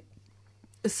certainly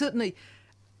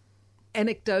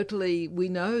anecdotally, we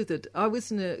know that I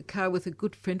was in a car with a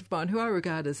good friend of mine who I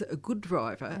regard as a good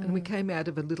driver, and we came out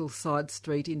of a little side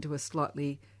street into a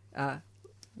slightly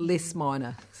less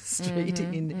minor street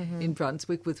in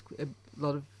Brunswick with a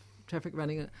lot of traffic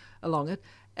running along it,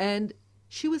 and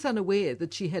she was unaware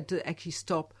that she had to actually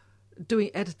stop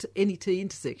at any T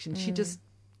intersection. She just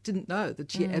didn't know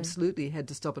that she absolutely had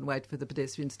to stop and wait for the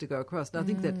pedestrians to go across. And I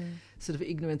think that sort of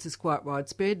ignorance is quite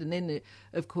widespread. And then,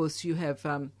 of course, you have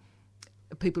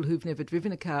people who've never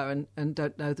driven a car and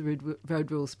don't know the road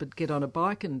rules, but get on a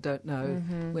bike and don't know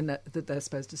that they're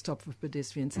supposed to stop for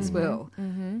pedestrians as well.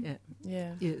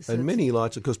 So and many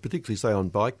lights, of course, particularly say on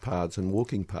bike paths and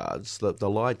walking paths, the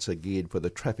lights are geared for the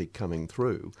traffic coming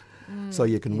through. So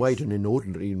you can wait an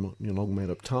inordinately long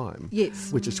amount of time,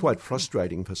 which is quite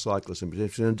frustrating for cyclists and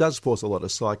pedestrians. And it does force a lot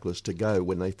of cyclists to go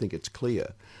when they think it's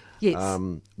clear.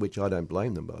 Which I don't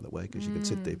blame them, by the way, because you can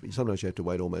sit there. Sometimes you have to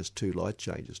wait almost 2 light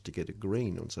changes to get a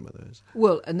green on some of those.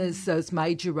 Well, and there's those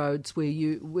major roads where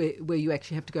you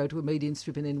actually have to go to a median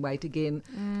strip and then wait again,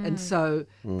 and so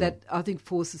that I think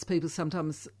forces people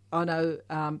sometimes. I know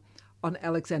on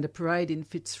Alexander Parade in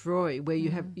Fitzroy, where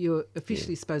you're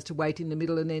officially supposed to wait in the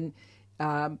middle, and then.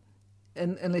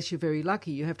 And unless you're very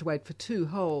lucky, you have to wait for 2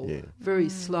 whole, very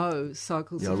slow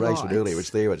cycles. I raised it earlier. It's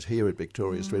here at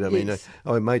Victoria Street. I mean,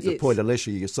 I made the point. Unless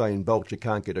you're Usain Bolt, you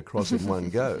can't get across in one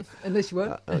go. Unless you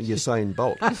what? Usain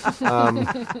Bolt.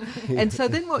 And so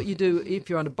then, what you do if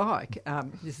you're on a bike?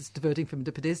 This is diverting from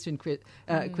the pedestrian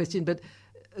question, but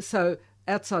so.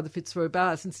 Outside the Fitzroy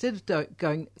bars, instead of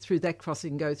going through that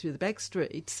crossing, go through the back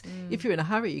streets. If you're in a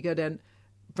hurry, you go down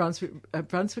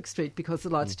Brunswick Street because the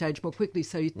lights change more quickly,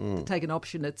 so you take an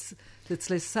option that's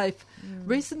less safe.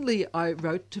 Recently, I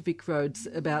wrote to Vic Roads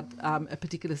about a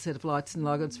particular set of lights in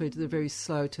Lygon Street that are very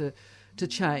slow to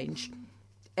change.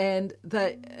 So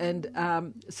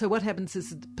what happens is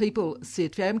that people see a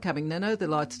tram coming, they know the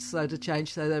lights are slow to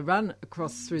change, so they run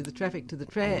across through the traffic to the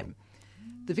tram.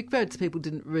 The Vic Roads people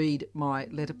didn't read my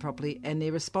letter properly, and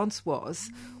their response was,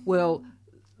 well,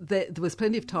 there was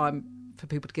plenty of time for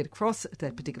people to get across at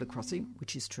that particular crossing,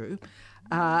 which is true,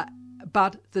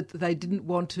 but that they didn't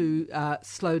want to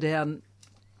slow down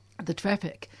the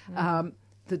traffic.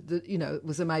 It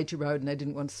was a major road and they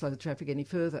didn't want to slow the traffic any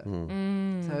further.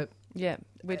 So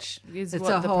which is it's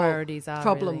what a the whole priorities are.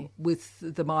 Problem really. with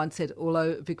the mindset,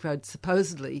 although Vic Road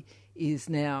supposedly is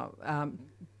now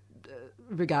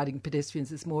regarding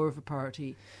pedestrians as more of a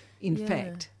priority. In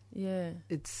fact.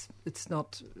 It's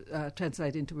not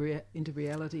translated into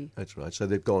reality. That's right. So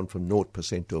they've gone from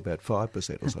 0% to about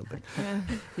 5% or something.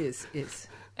 Yes.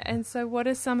 And so what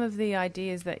are some of the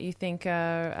ideas that you think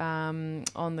are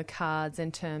on the cards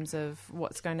in terms of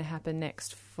what's going to happen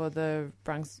next for the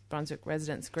Brunswick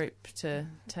residents group to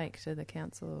take to the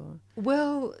council?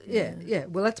 Well,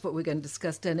 Well, that's what we're going to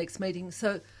discuss at our next meeting.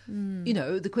 So,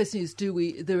 the question is,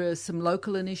 there are some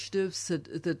local initiatives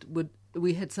that would...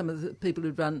 We had some of the people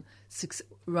who'd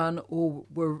run or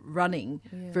were running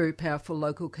very powerful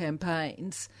local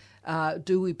campaigns.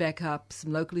 Do we back up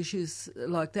some local issues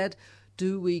like that?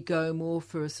 Do we go more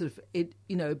for a sort of,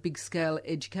 big-scale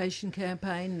education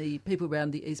campaign? The people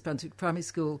around the East Brunswick Primary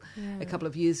School a couple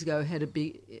of years ago had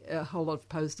a whole lot of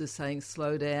posters saying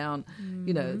 "slow down,"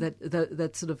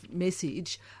 that sort of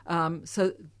message.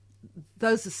 So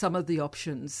those are some of the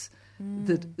options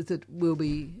that we'll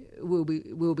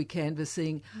be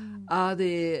canvassing. Are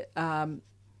there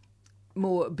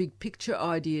more big picture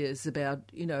ideas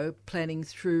about planning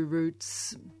through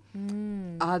routes?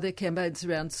 Are there campaigns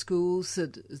around schools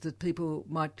that people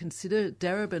might consider?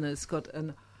 Darebin has got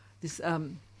this.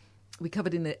 We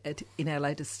covered in our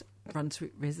latest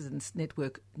Brunswick Residents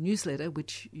Network newsletter,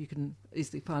 which you can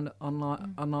easily find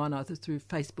online either through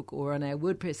Facebook or on our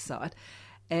WordPress site.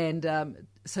 And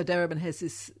so Darebin has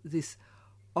this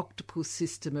octopus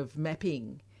system of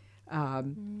mapping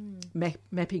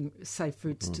safe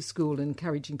routes to school and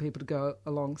encouraging people to go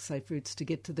along safe routes to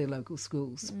get to their local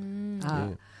schools.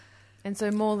 And so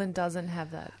Moreland doesn't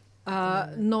have that?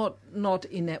 Not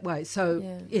in that way. So,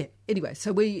 anyway,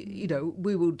 so we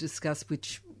will discuss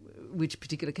which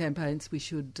particular campaigns we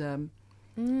should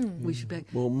we should back.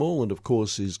 Well, Moreland, of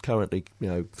course, is currently,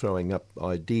 throwing up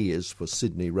ideas for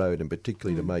Sydney Road, and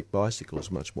particularly to make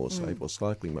bicycles much more safe or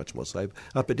cycling much more safe.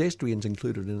 Are pedestrians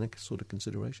included in that sort of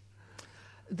consideration?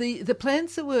 The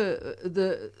plans that were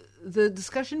the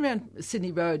discussion around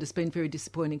Sydney Road has been very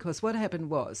disappointing because what happened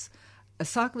was a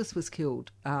cyclist was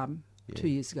killed 2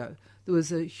 years ago. There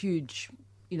was a huge,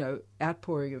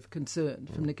 outpouring of concern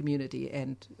from the community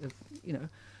and of,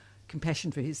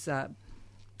 compassion for his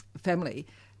family.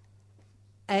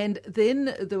 And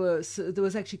then there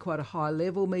was actually quite a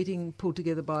high-level meeting pulled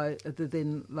together by the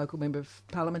then local Member of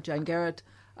Parliament, Jane Garrett,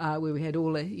 where we had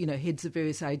all the heads of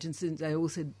various agencies. They all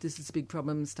said this is a big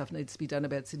problem, stuff needs to be done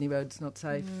about Sydney Road, it's not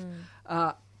safe.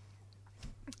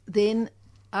 Then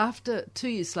after 2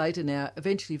 years later now,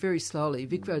 eventually very slowly,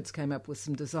 Vic Roads came up with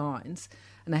some designs,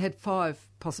 and they had 5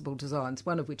 possible designs,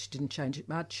 one of which didn't change it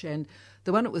much, and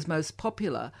the one that was most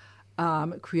popular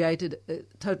created a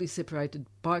totally separated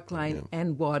bike lane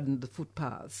and widened the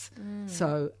footpaths.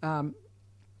 So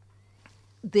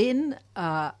then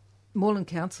Moreland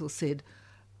Council said,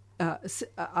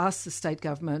 asked the state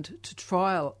government to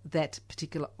trial that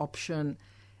particular option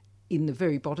in the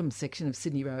very bottom section of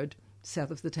Sydney Road,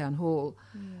 south of the town hall.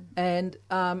 And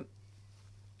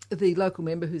the local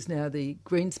member, who's now the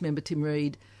Greens member, Tim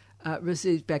Reid,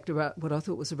 received back what I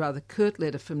thought was a rather curt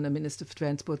letter from the Minister for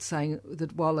Transport saying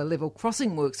that while the level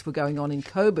crossing works were going on in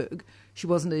Coburg, she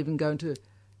wasn't even going to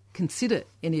consider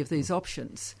any of these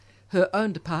options. Her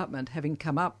own department, having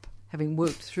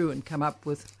worked through and come up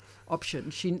with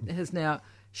options, she has now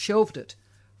shelved it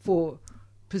for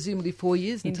presumably 4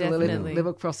 years until the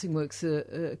level crossing works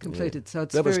are completed. So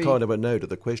it's was kind of a no to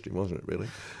the question, wasn't it, really?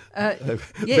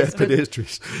 Yes. About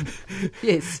pedestrians.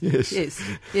 Yes.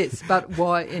 But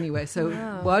why anyway? So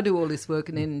why do all this work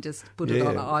and then just put it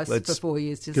on ice for 4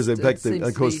 years? Because in fact,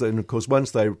 of course,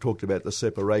 once they talked about the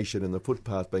separation and the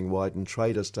footpath being widened,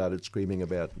 traders started screaming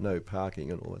about no parking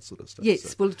and all that sort of stuff.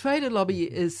 Yes, well, the trader lobby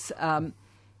is...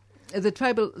 the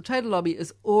trader lobby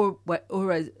is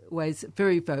always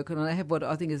very vocal, and they have what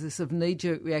I think is a sort of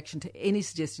knee-jerk reaction to any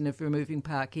suggestion of removing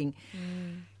parking.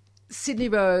 Sydney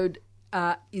Road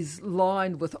is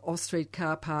lined with off-street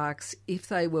car parks. If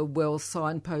they were well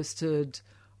signposted,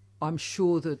 I'm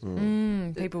sure that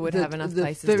people would have enough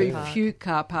places the very to park. Few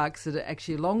car parks that are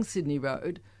actually along Sydney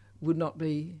Road would not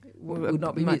be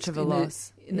much of a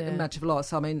loss. Much of a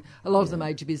loss. I mean, a lot of the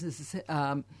major businesses.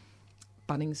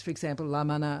 Bunnings, for example, La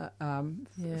Mana,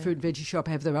 fruit and veggie shop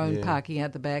have their own parking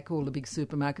out the back. All the big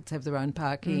supermarkets have their own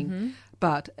parking,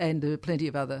 and there are plenty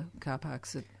of other car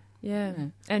parks.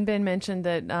 And Ben mentioned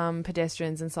that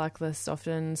pedestrians and cyclists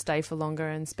often stay for longer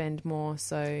and spend more.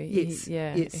 So Yes.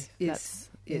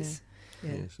 Yes.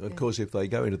 Of course, if they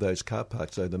go into those car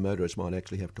parks, though, the motorists might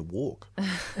actually have to walk.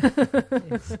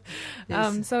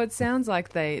 So it sounds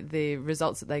like the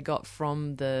results that they got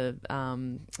from the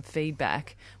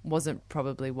feedback wasn't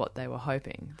probably what they were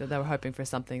hoping. That they were hoping for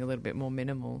something a little bit more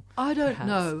minimal. I don't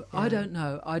know. I don't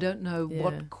know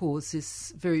what caused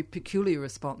this very peculiar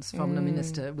response from the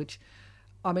minister. Which,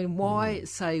 I mean, why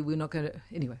say we're not going to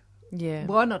anyway? Yeah.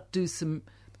 Why not do some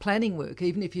planning work,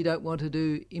 even if you don't want to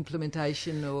do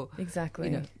implementation or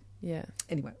exactly. Yeah.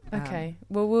 Anyway. Okay.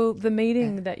 Well, the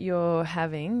meeting that you're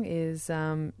having is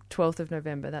 12th of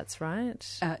November. That's right.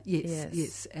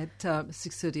 Yes. At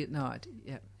 6:30 at night.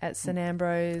 Yeah. At St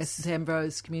Ambrose. At St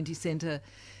Ambrose Community Centre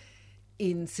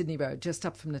in Sydney Road, just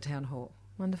up from the town hall.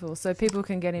 Wonderful. So people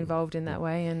can get involved in that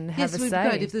way and have a say. Yes,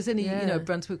 great. If there's any,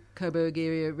 Brunswick, Coburg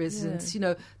area residents,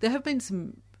 there have been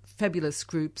some fabulous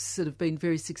groups that have been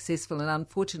very successful, and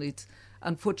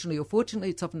unfortunately or fortunately,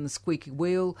 it's often the squeaky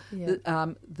wheel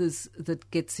that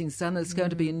gets things done. There's going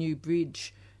to be a new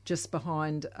bridge just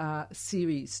behind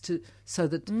Ceres so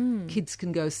that kids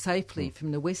can go safely from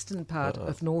the western part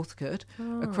of Northcote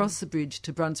across the bridge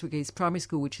to Brunswick East Primary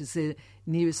School, which is their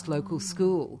nearest local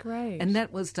school. Great. And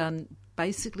that was done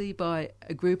basically by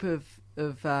a group of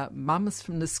mums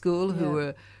from the school who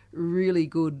were really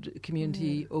good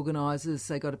community organisers.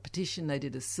 They got a petition, they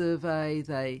did a survey,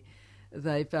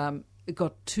 they've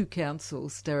got 2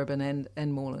 councils, Darebin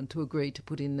and Moreland, to agree to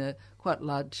put in a quite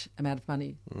large amount of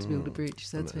money to build a bridge.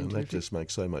 So that's been terrific. That just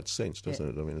makes so much sense,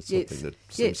 doesn't it? I mean, it's something that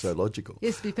seems so logical.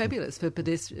 Yes, it'd be fabulous for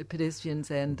pedestrians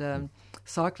and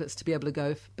cyclists to be able to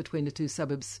go between the 2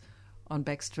 suburbs on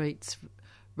back streets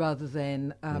rather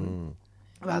than having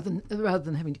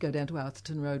to go down to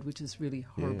Arthurton Road, which is really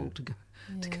horrible to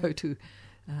go to.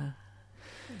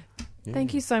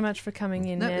 Thank you so much for coming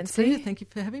in, Nancy. It's a pleasure. Thank you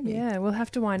for having me. Yeah, we'll have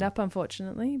to wind up,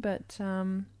 unfortunately, but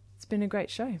it's been a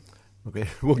great show. Okay.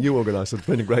 Well, you organised it. It's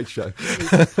been a great show.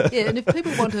 Yeah, and if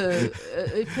people want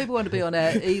to be on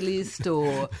our e-list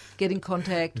or get in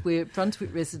contact, we're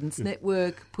Brunswick Residents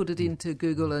Network. Put it into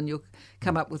Google and you'll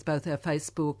come up with both our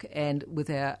Facebook and with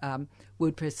our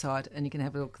WordPress site, and you can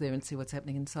have a look there and see what's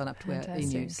happening and sign up to our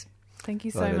e-news. Thank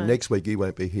you so Right, much. and next week you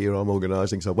won't be here. I'm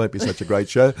organising, so it won't be such a great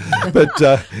show. But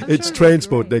it's sure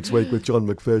Transport great. next week with John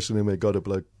McPherson, and we've got a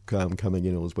bloke coming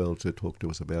in as well to talk to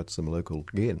us about some local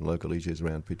issues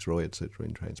around Fitzroy, etc.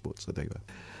 in transport. So there you go.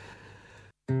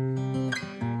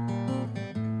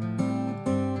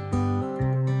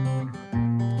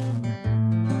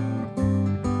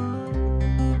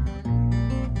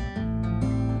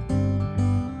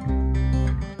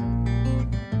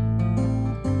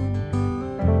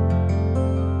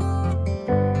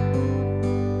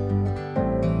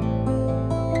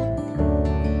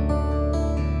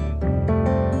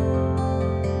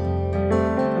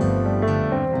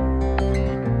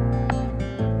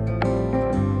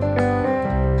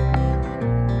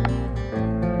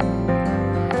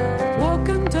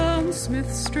 Walking down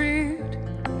Smith Street,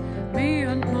 me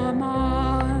and my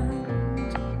mind.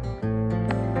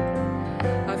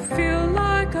 I feel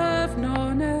like I've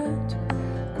known it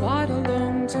quite a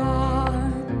long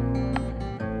time.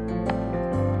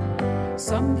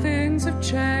 Some things have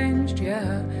changed,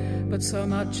 yeah, but so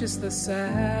much is the same.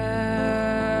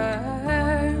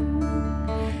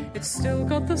 It's still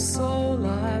got the soul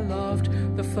I loved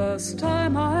the first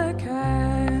time I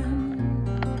came.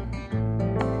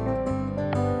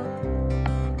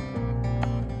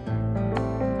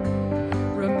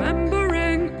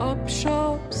 Remembering up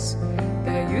shops,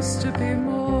 there used to be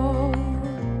more,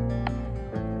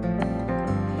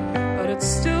 but it's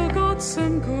still got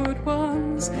some good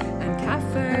ones and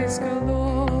cafes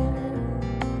galore.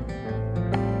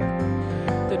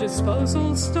 The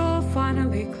disposal store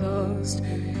finally closed,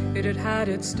 it had had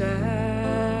its day,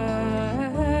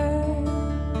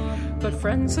 but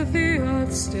Friends of the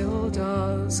Earth still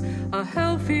does a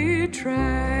healthy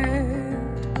trade.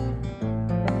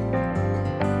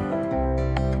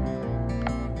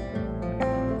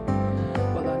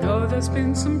 There's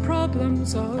been some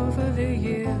problems over the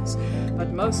years, but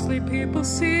mostly people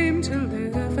seem to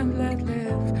live and let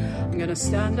live. I'm gonna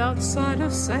stand outside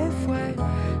of Safeway,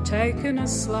 taking a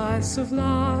slice of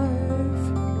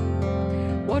life,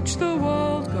 watch the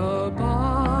world go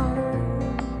by.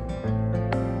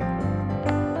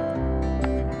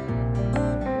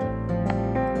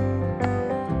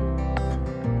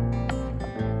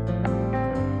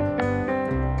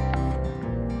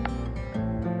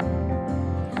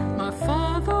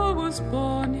 Was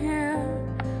born here,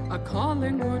 a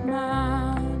Collingwood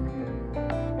man.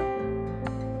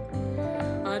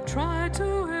 I try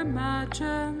to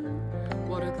imagine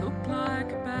what it looked like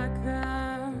back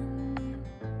then,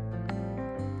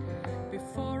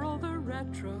 before all the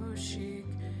retro chic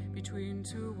between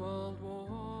two world wars.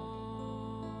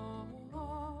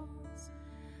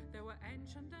 There were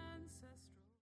ancient